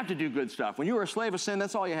 You didn't have to do good stuff. When you were a slave of sin,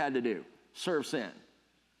 that's all you had to do, serve sin.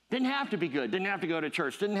 Didn't have to be good, didn't have to go to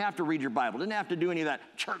church, didn't have to read your Bible, didn't have to do any of that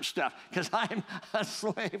church stuff because I'm a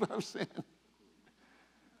slave of sin.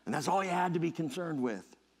 And that's all you had to be concerned with.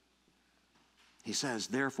 He says,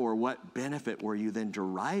 therefore, what benefit were you then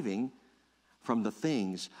deriving from the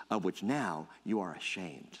things of which now you are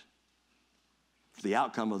ashamed? For the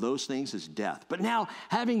outcome of those things is death. But now,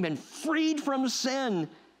 having been freed from sin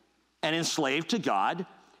and enslaved to God,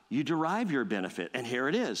 you derive your benefit. And here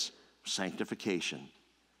it is, sanctification.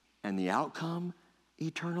 And the outcome,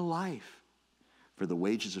 eternal life. For the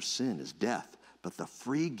wages of sin is death, but the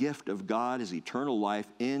free gift of God is eternal life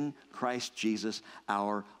in Christ Jesus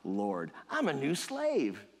our Lord. I'm a new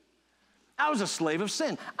slave. I was a slave of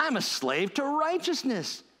sin. I'm a slave to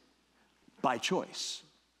righteousness by choice.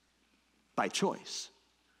 By choice.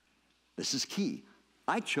 This is key.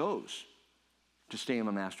 I chose to stay in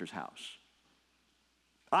my master's house.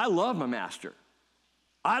 I love my master.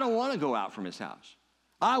 I don't want to go out from his house.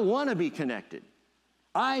 I want to be connected.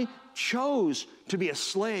 I chose to be a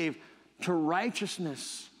slave to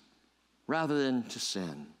righteousness rather than to sin.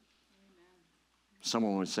 Amen.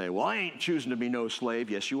 Someone would say, well, I ain't choosing to be no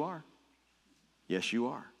slave. Yes, you are. Yes, you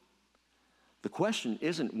are. The question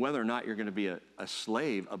isn't whether or not you're going to be a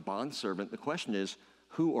slave, a bondservant. The question is,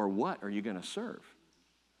 who or what are you going to serve?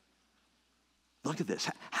 Look at this.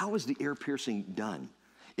 How is the ear piercing done?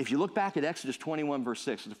 If you look back at Exodus 21, verse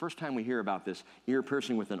 6, it's the first time we hear about this ear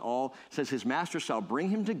piercing with an awl. It says, his master shall bring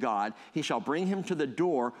him to God. He shall bring him to the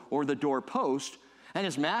door or the doorpost, and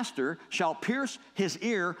his master shall pierce his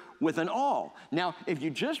ear with an awl. Now, if you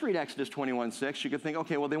just read Exodus 21, 6, you could think,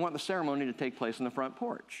 okay, well, they want the ceremony to take place in the front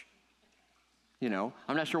porch. You know,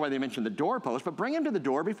 I'm not sure why they mentioned the doorpost, but bring him to the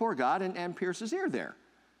door before God and pierce his ear there.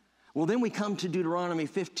 Well, then we come to Deuteronomy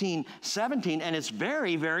 15, 17, and it's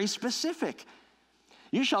very, very specific.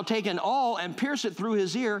 You shall take an awl and pierce it through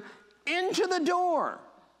his ear into the door.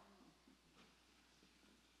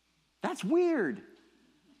 That's weird.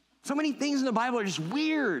 So many things in the Bible are just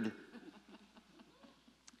weird.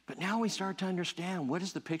 But now we start to understand what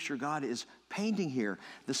is the picture God is painting here.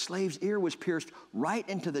 The slave's ear was pierced right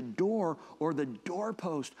into the door or the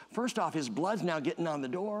doorpost. First off, his blood's now getting on the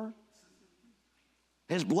door.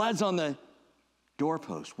 His blood's on the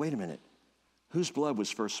doorpost. Wait a minute. Whose blood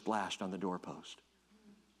was first splashed on the doorpost?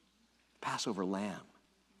 Passover lamb.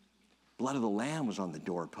 Blood of the lamb was on the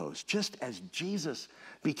doorpost, just as Jesus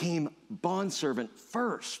became bondservant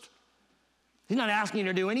first. He's not asking you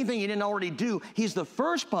to do anything he didn't already do. He's the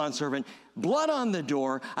first bondservant, blood on the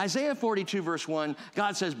door. Isaiah 42, verse 1,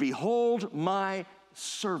 God says, behold my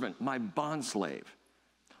servant, my bondslave,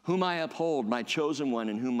 whom I uphold, my chosen one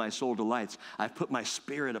in whom my soul delights. I've put my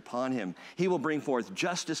spirit upon him. He will bring forth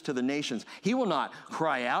justice to the nations. He will not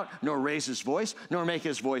cry out, nor raise his voice, nor make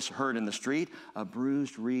his voice heard in the street. A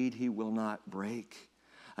bruised reed he will not break.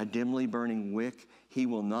 A dimly burning wick he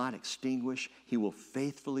will not extinguish. He will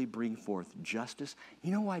faithfully bring forth justice.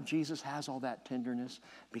 You know why Jesus has all that tenderness?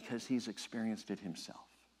 Because he's experienced it himself.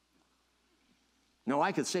 No,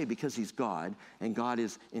 I could say because he's God, and God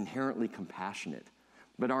is inherently compassionate.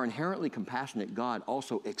 But our inherently compassionate God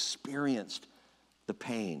also experienced the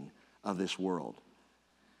pain of this world.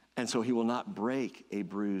 And so he will not break a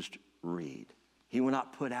bruised reed. He will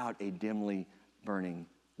not put out a dimly burning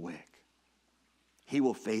wick. He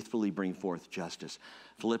will faithfully bring forth justice.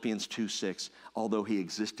 Philippians 2:6, although he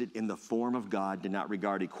existed in the form of God, did not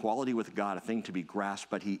regard equality with God a thing to be grasped,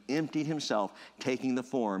 but he emptied himself, taking the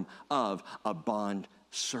form of a bond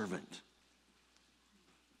servant.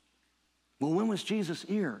 Well, when was Jesus'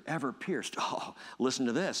 ear ever pierced? Oh, listen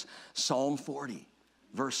to this. Psalm 40,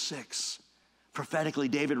 verse 6. Prophetically,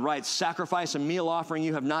 David writes, sacrifice and meal offering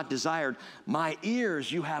you have not desired. My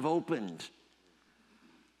ears you have opened.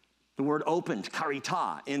 The word opened,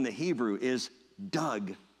 karita, in the Hebrew is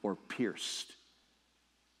dug or pierced.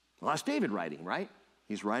 Well, that's David writing, right?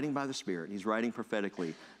 He's writing by the Spirit. He's writing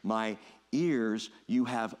prophetically. My ears you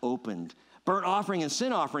have opened. Burnt offering and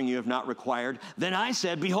sin offering you have not required. Then I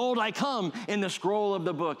said, behold, I come. In the scroll of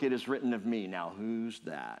the book it is written of me. Now, who's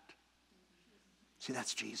that? See,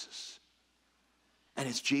 that's Jesus. And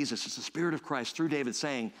it's Jesus. It's the Spirit of Christ through David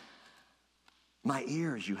saying, my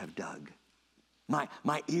ears you have dug.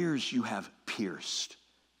 My ears you have pierced.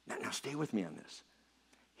 Now stay with me on this.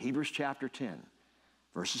 Hebrews chapter 10,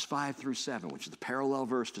 verses 5 through 7, which is the parallel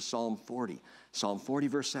verse to Psalm 40. Psalm 40,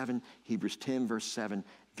 verse 7, Hebrews 10, verse 7,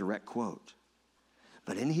 direct quote.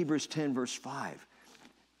 But in Hebrews 10, verse 5,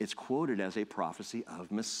 it's quoted as a prophecy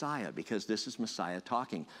of Messiah, because this is Messiah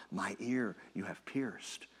talking. My ear you have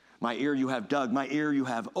pierced. My ear you have dug. My ear you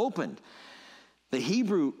have opened. The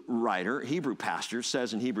Hebrew writer, Hebrew pastor,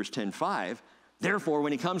 says in Hebrews 10:5, therefore,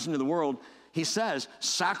 when he comes into the world, he says,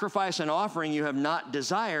 sacrifice and offering you have not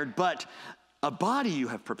desired, but a body you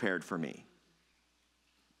have prepared for me.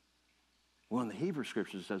 Well, in the Hebrew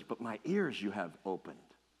scriptures it says, but my ears you have opened.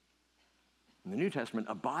 In the New Testament,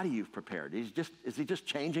 a body you've prepared. Is he just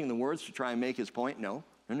changing the words to try and make his point? No.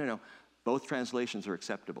 Both translations are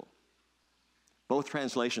acceptable. Both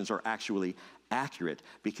translations are actually accurate,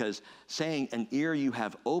 because saying an ear you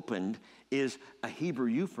have opened is a Hebrew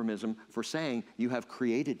euphemism for saying you have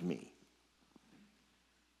created me.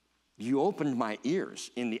 You opened my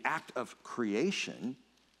ears in the act of creation.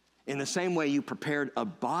 In the same way you prepared a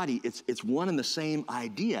body, it's one and the same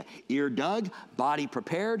idea. Ear dug, body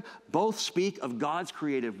prepared, both speak of God's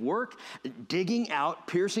creative work, digging out,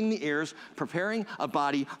 piercing the ears, preparing a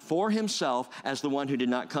body for himself as the one who did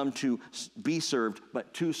not come to be served,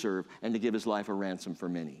 but to serve and to give his life a ransom for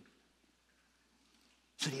many.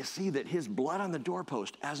 So do you see that his blood on the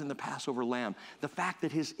doorpost, as in the Passover lamb, the fact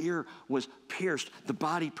that his ear was pierced, the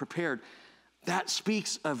body prepared, that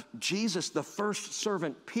speaks of Jesus, the first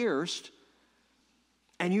servant pierced.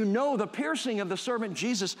 And you know the piercing of the servant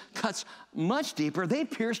Jesus cuts much deeper. They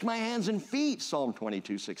pierced my hands and feet, Psalm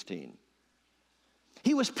 22:16.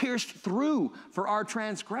 He was pierced through for our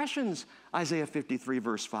transgressions, Isaiah 53,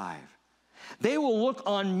 verse 5. They will look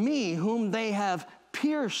on me whom they have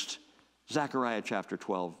pierced, Zechariah chapter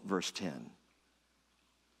 12, verse 10.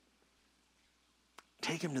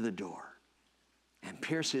 Take him to the door and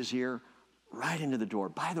pierce his ear right into the door.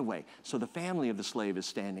 By the way, so the family of the slave is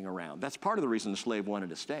standing around. That's part of the reason the slave wanted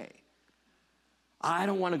to stay. I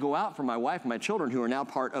don't want to go out for my wife and my children, who are now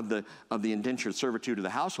part of the indentured servitude of the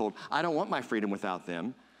household. I don't want my freedom without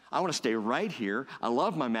them. I want to stay right here. I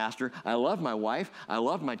love my master. I love my wife. I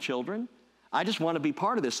love my children. I just want to be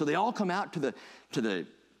part of this. So they all come out to the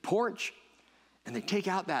porch, and they take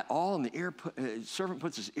out that awl, and the servant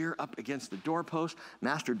puts his ear up against the doorpost.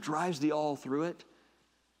 Master drives the awl through it.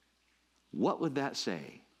 What would that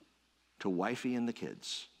say to wifey and the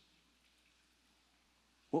kids?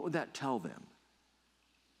 What would that tell them?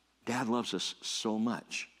 Dad loves us so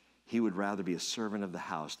much, he would rather be a servant of the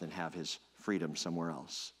house than have his freedom somewhere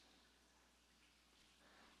else.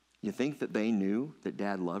 You think that they knew that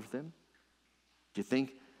Dad loved them? Do you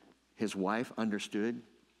think his wife understood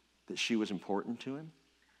that she was important to him?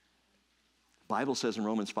 The Bible says in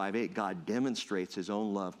Romans 5:8, God demonstrates his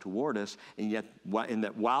own love toward us, and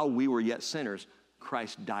that while we were yet sinners,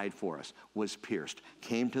 Christ died for us, was pierced,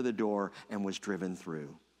 came to the door, and was driven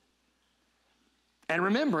through. And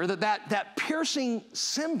remember that piercing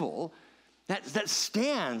symbol that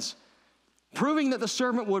stands, proving that the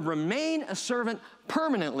servant would remain a servant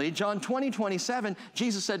permanently. John 20:27,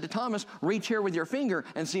 Jesus said to Thomas, reach here with your finger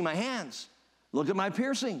and see my hands. Look at my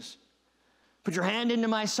piercings. Put your hand into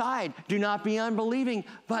my side. Do not be unbelieving,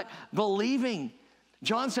 but believing.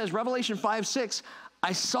 John says, Revelation 5:6,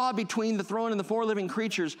 I saw between the throne and the four living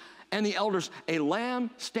creatures and the elders a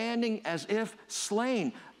lamb standing as if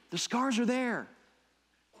slain. The scars are there.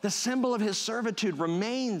 The symbol of his servitude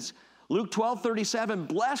remains. Luke 12:37,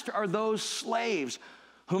 blessed are those slaves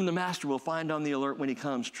whom the master will find on the alert when he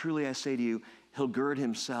comes. Truly I say to you, he'll gird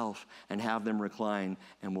himself and have them recline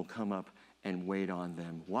and will come up and wait on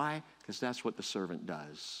them. Why? Because that's what the servant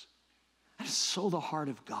does. That is so the heart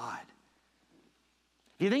of God.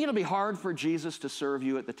 Do you think it'll be hard for Jesus to serve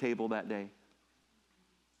you at the table that day?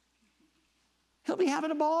 He'll be having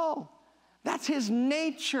a ball. That's his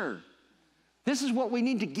nature. This is what we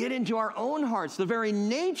need to get into our own hearts. The very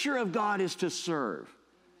nature of God is to serve.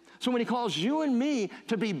 So when he calls you and me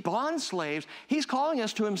to be bond slaves, he's calling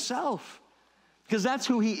us to himself. Because that's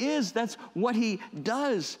who he is. That's what he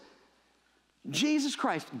does. Jesus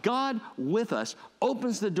Christ, God with us,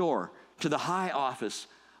 opens the door to the high office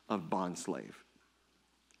of bondslave.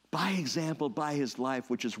 By example, by his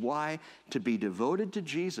life, which is why to be devoted to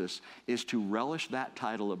Jesus is to relish that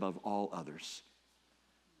title above all others.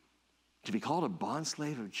 To be called a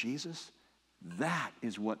bondslave of Jesus, that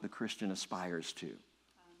is what the Christian aspires to.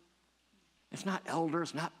 It's not elder,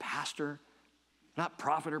 it's not pastor, not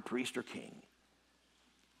prophet or priest or king.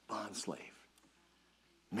 Bondslave.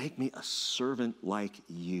 Make me a servant like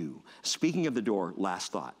you. Speaking of the door,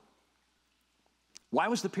 last thought. Why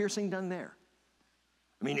was the piercing done there?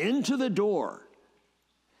 I mean, into the door.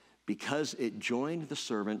 Because it joined the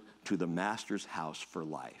servant to the master's house for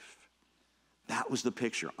life. That was the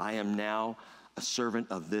picture. I am now a servant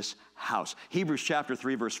of this house. Hebrews chapter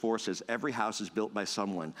 3, verse 4 says, every house is built by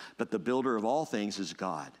someone, but the builder of all things is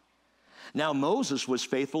God. Now Moses was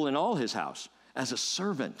faithful in all his house as a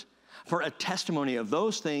servant for a testimony of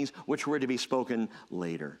those things which were to be spoken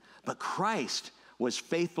later. But Christ was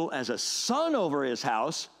faithful as a son over his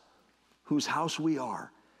house, whose house we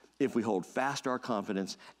are, if we hold fast our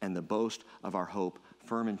confidence and the boast of our hope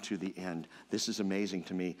firm into the end. This is amazing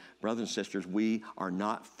to me. Brothers and sisters, we are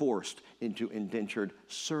not forced into indentured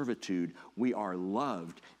servitude. We are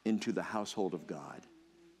loved into the household of God.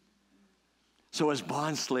 So as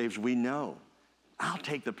bond slaves, we know I'll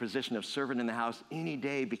take the position of servant in the house any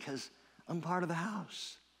day because I'm part of the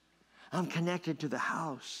house. I'm connected to the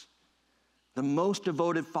house. The most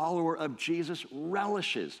devoted follower of Jesus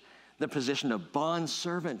relishes the position of bond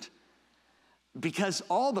servant because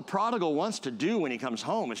all the prodigal wants to do when he comes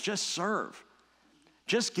home is just serve.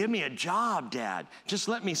 Just give me a job, Dad. Just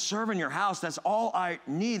let me serve in your house. That's all I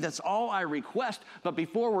need. That's all I request. But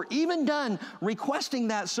before we're even done requesting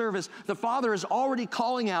that service, the Father is already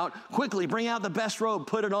calling out, quickly, bring out the best robe,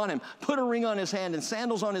 put it on him, put a ring on his hand and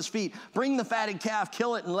sandals on his feet, bring the fatted calf,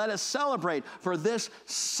 kill it, and let us celebrate. For this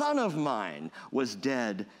son of mine was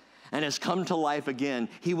dead and has come to life again.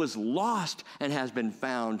 He was lost and has been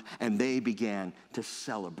found, and they began to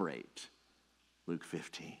celebrate. Luke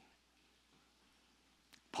 15.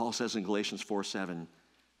 Paul says in Galatians 4:7,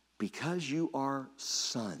 because you are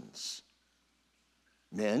sons,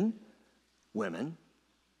 men, women.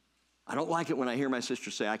 I don't like it when I hear my sister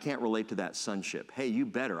say, I can't relate to that sonship. Hey, you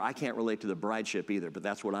better. I can't relate to the brideship either, but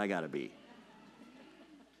that's what I got to be.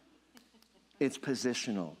 It's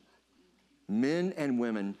positional. Men and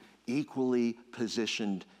women equally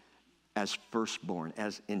positioned as firstborn,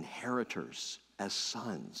 as inheritors, as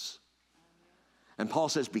sons. And Paul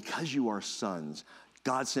says, because you are sons,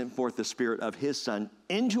 God sent forth the Spirit of his Son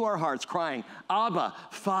into our hearts, crying, Abba,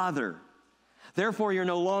 Father. Therefore, you're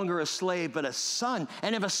no longer a slave, but a son.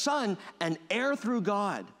 And if a son, an heir through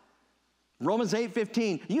God. Romans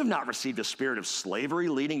 8:15, you have not received a spirit of slavery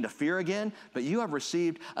leading to fear again, but you have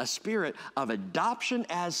received a spirit of adoption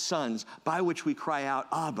as sons, by which we cry out,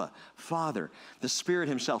 Abba, Father. The Spirit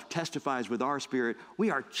himself testifies with our spirit, we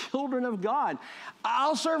are children of God.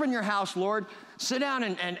 I'll serve in your house, Lord. Sit down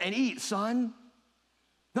and eat, son.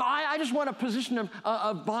 No, I just want a position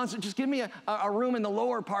of bonds. Just give me a room in the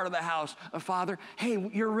lower part of the house, Father. Hey,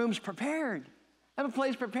 your room's prepared. I have a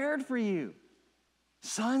place prepared for you.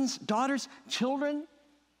 Sons, daughters, children,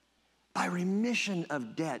 by remission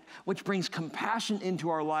of debt, which brings compassion into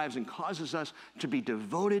our lives and causes us to be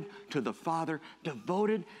devoted to the Father,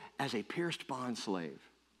 devoted as a pierced bond slave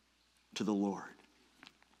to the Lord.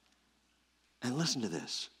 And listen to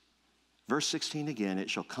this. Verse 16 again, it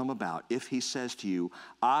shall come about if he says to you,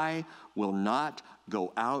 I will not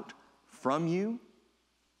go out from you.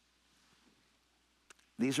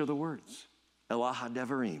 These are the words, Elah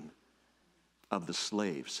Devarim, of the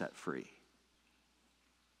slave set free.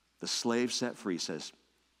 The slave set free says,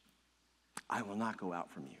 I will not go out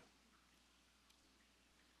from you.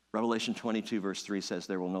 Revelation 22 verse 3 says,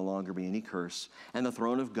 there will no longer be any curse, and the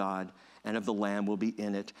throne of God and of the Lamb will be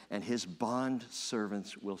in it, and his bond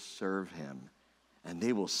servants will serve him, and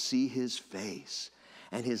they will see his face,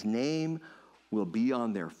 and his name will be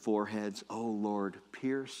on their foreheads. O Lord,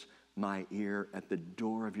 pierce my ear at the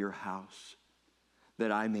door of your house,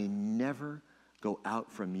 that I may never go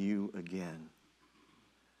out from you again.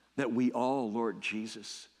 That we all, Lord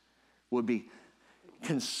Jesus, would be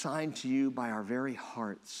consigned to you by our very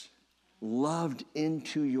hearts, loved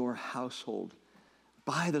into your household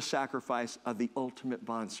by the sacrifice of the ultimate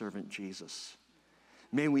bondservant, Jesus.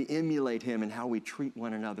 May we emulate him in how we treat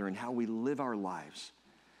one another and how we live our lives.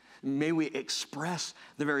 May we express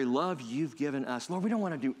the very love you've given us. Lord, we don't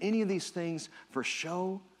want to do any of these things for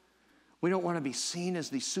show. We don't want to be seen as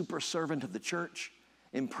the super servant of the church,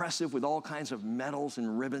 impressive with all kinds of medals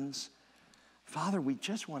and ribbons. Father, we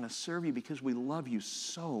just want to serve you because we love you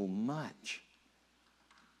so much.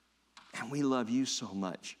 And we love you so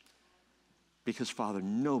much because, Father,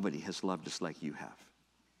 nobody has loved us like you have.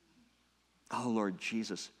 Oh, Lord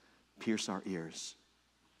Jesus, pierce our ears.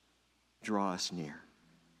 Draw us near.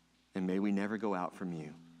 And may we never go out from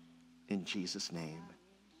you. In Jesus' name,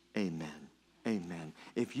 amen. Amen.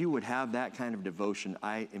 If you would have that kind of devotion,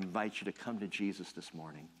 I invite you to come to Jesus this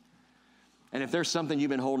morning. And if there's something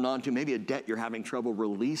you've been holding on to, maybe a debt you're having trouble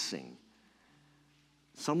releasing,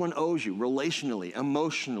 someone owes you relationally,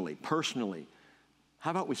 emotionally, personally,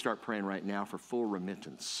 how about we start praying right now for full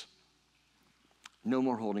remittance? No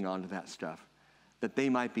more holding on to that stuff, that they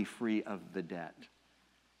might be free of the debt.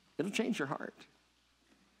 It'll change your heart.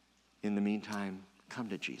 In the meantime, come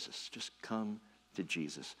to Jesus. Just come to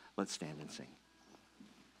Jesus. Let's stand and sing.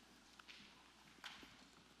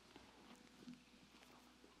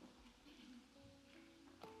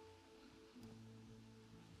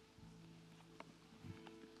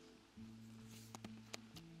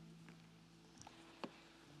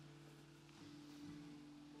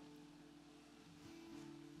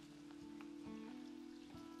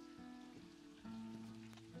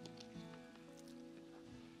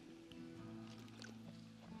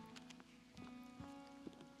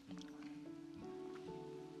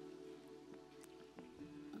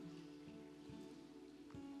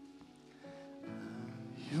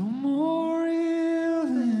 You're more real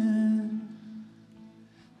than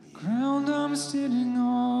the ground I'm standing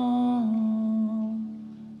on.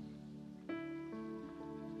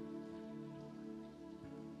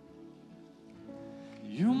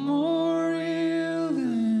 You're more real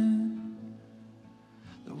than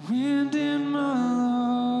the wind in my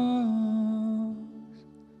lungs.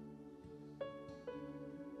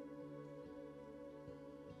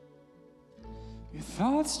 Your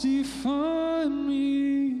thoughts define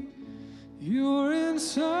me. You're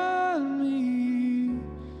inside me.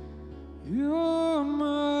 You're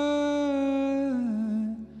my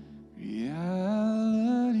reality.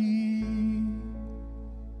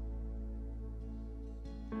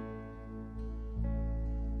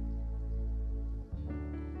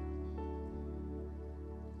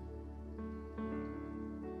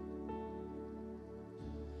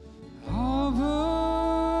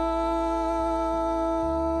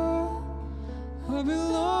 I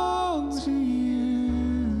belong to you.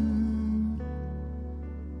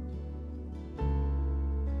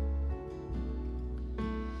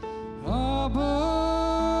 Abba,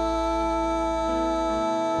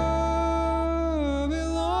 I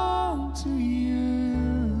belong to you.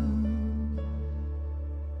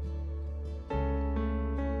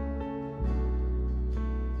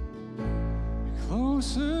 You're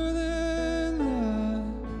closer than the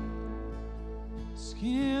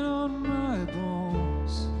skin on my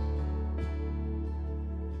bones.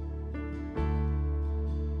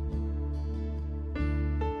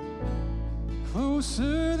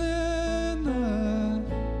 Closer than the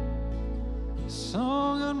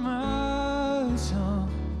song on my tongue.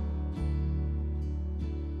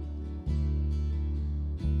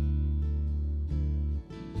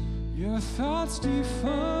 Your thoughts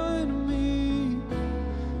define me.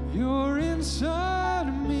 You're inside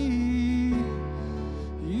of me.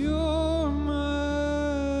 You're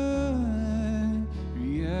my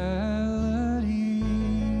reality.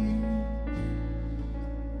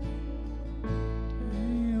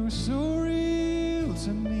 You're so real to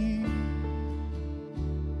me.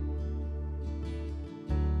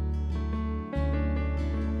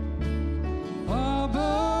 Abba,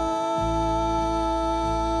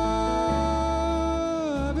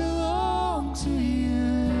 I belong to you.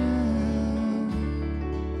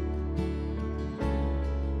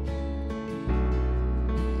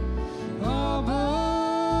 Abba,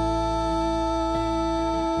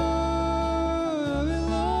 I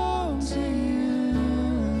belong to you.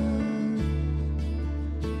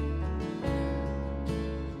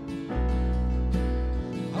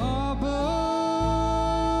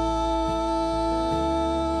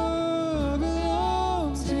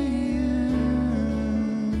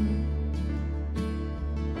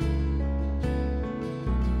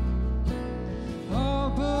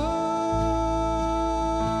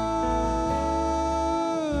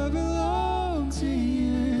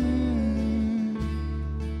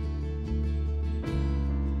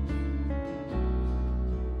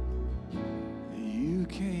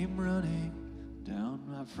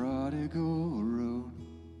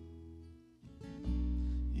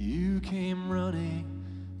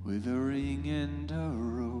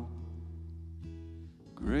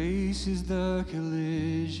 Grace is the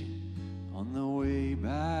collision on the way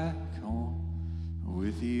back home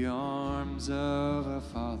with the arms of a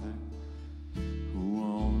father who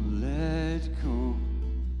won't let go.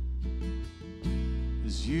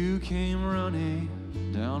 As you came running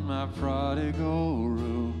down my prodigal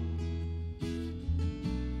road,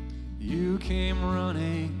 you came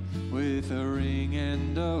running with a ring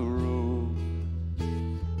and a robe.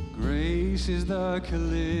 Grace is the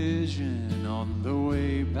collision on the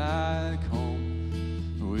way back home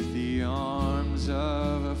with the arms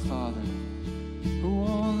of a father who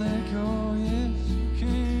won't let go. Yes,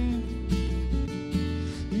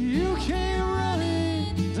 you came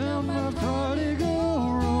running down my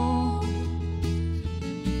prodigal road.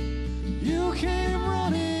 You came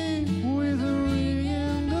running with a ring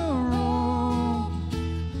and a robe.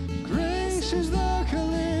 Grace is the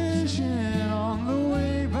collision on the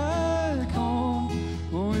way back home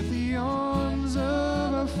with the arms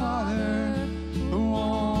of a father who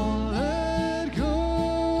won't let go.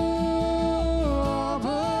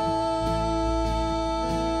 Abba,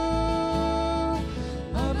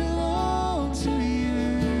 I belong to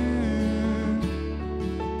you.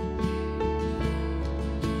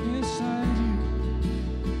 Yes, I do.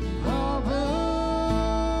 Abba,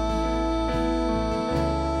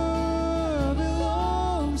 I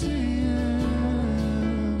belong to you.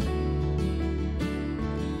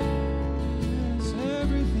 Yes,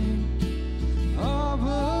 everything.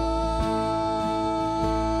 Abba,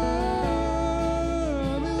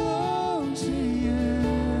 I belong to you.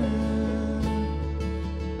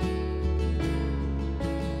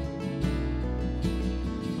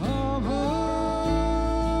 Abba,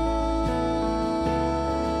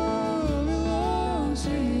 belong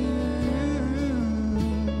to you.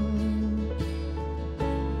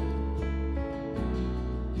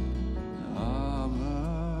 Abba,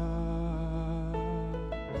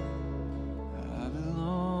 I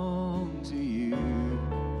belong to you.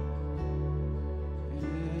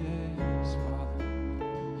 Yes, Father.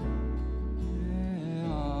 Yeah,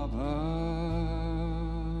 Abba,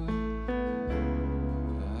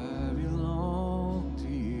 I belong to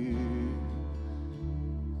you.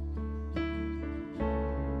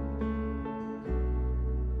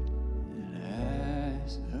 And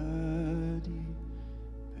as the deep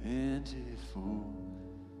panted for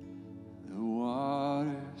the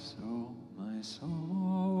water, so my soul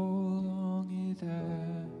longeth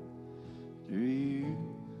after you.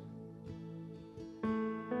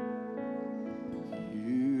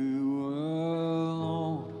 You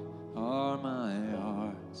alone are my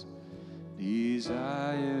heart's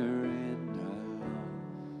desire, and I long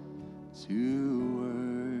to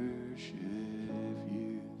worship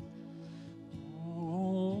you.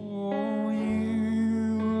 Oh,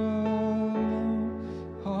 you alone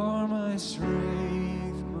are my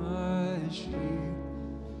strength, my shield.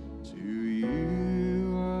 To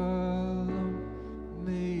you alone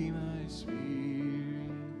may my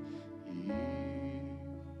spirit yield.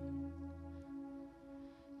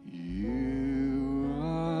 You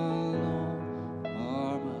alone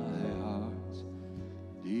are my heart's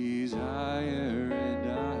desire, and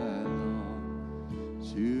I long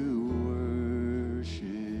to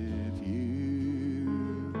worship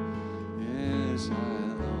you. Yes, I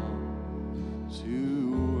long to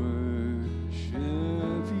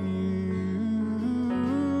worship you.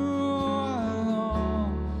 I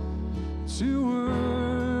long to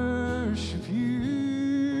worship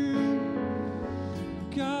you.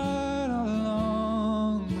 God, I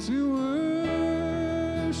long to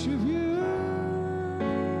worship you.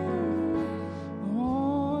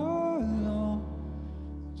 Oh, I long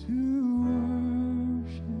to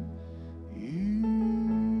worship you.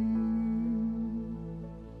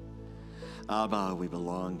 Abba, we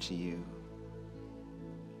belong to you.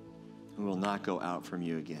 We will not go out from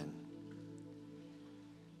you again.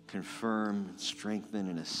 Confirm, strengthen,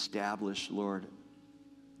 and establish, Lord,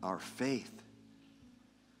 our faith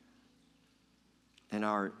and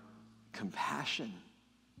our compassion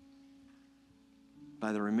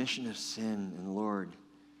by the remission of sin, and Lord,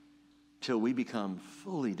 till we become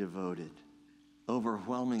fully devoted,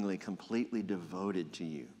 overwhelmingly, completely devoted to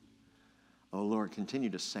you. Oh Lord, continue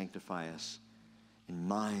to sanctify us in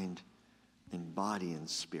mind, in body, and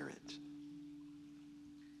spirit.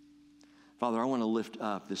 Father, I want to lift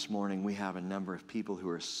up this morning. We have a number of people who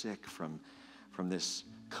are sick from this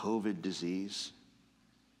COVID disease.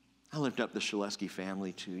 I lift up the Shaleski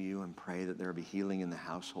family to you and pray that there be healing in the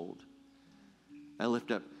household. I lift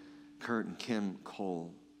up Kurt and Kim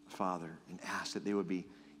Cole, Father, and ask that they would be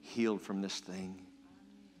healed from this thing.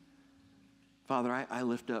 Father, I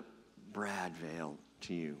lift up Brad Vale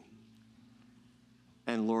to you.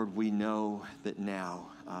 And Lord, we know that now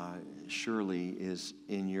Shirley is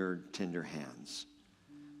in your tender hands.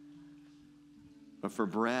 But for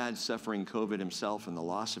Brad, suffering COVID himself and the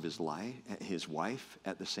loss of his wife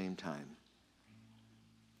at the same time,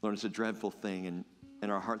 Lord, it's a dreadful thing,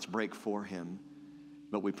 and our hearts break for him.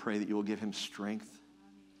 But we pray that you will give him strength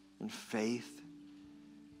and faith,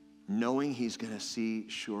 knowing he's going to see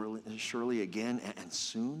Shirley again and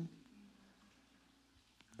soon.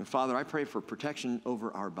 And Father, I pray for protection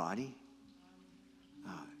over our body,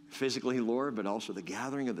 physically, Lord, but also the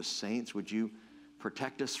gathering of the saints. Would you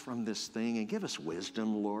protect us from this thing and give us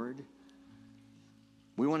wisdom, Lord?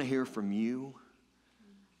 We want to hear from you,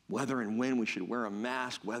 whether and when we should wear a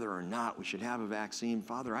mask, whether or not we should have a vaccine.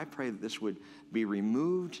 Father, I pray that this would be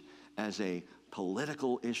removed as a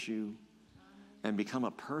political issue and become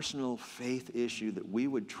a personal faith issue, that we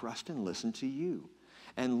would trust and listen to you.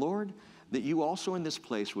 And Lord, that you also in this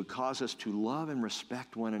place would cause us to love and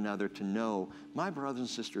respect one another, to know my brothers and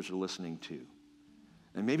sisters are listening too.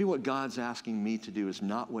 And maybe what God's asking me to do is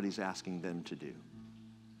not what he's asking them to do.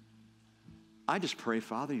 I just pray,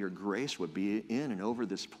 Father, your grace would be in and over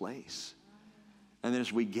this place. And then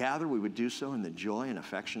as we gather, we would do so in the joy and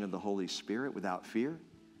affection of the Holy Spirit without fear.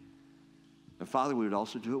 And Father, we would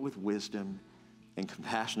also do it with wisdom and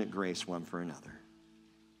compassionate grace one for another.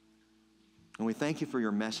 And we thank you for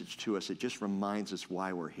your message to us. It just reminds us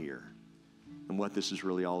why we're here and what this is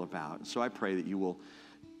really all about. And so I pray that you will,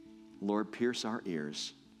 Lord, pierce our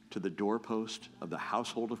ears to the doorpost of the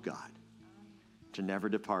household of God, to never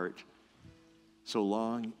depart so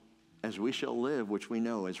long as we shall live, which we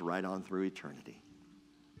know is right on through eternity.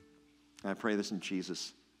 And I pray this in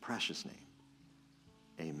Jesus' precious name.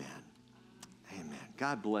 Amen. Amen.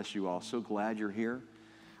 God bless you all. So glad you're here.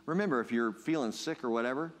 Remember, if you're feeling sick or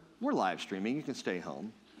whatever, we're live streaming. You can stay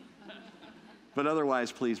home. But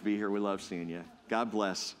otherwise, please be here. We love seeing you. God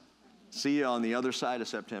bless. See you on the other side of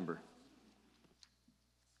September.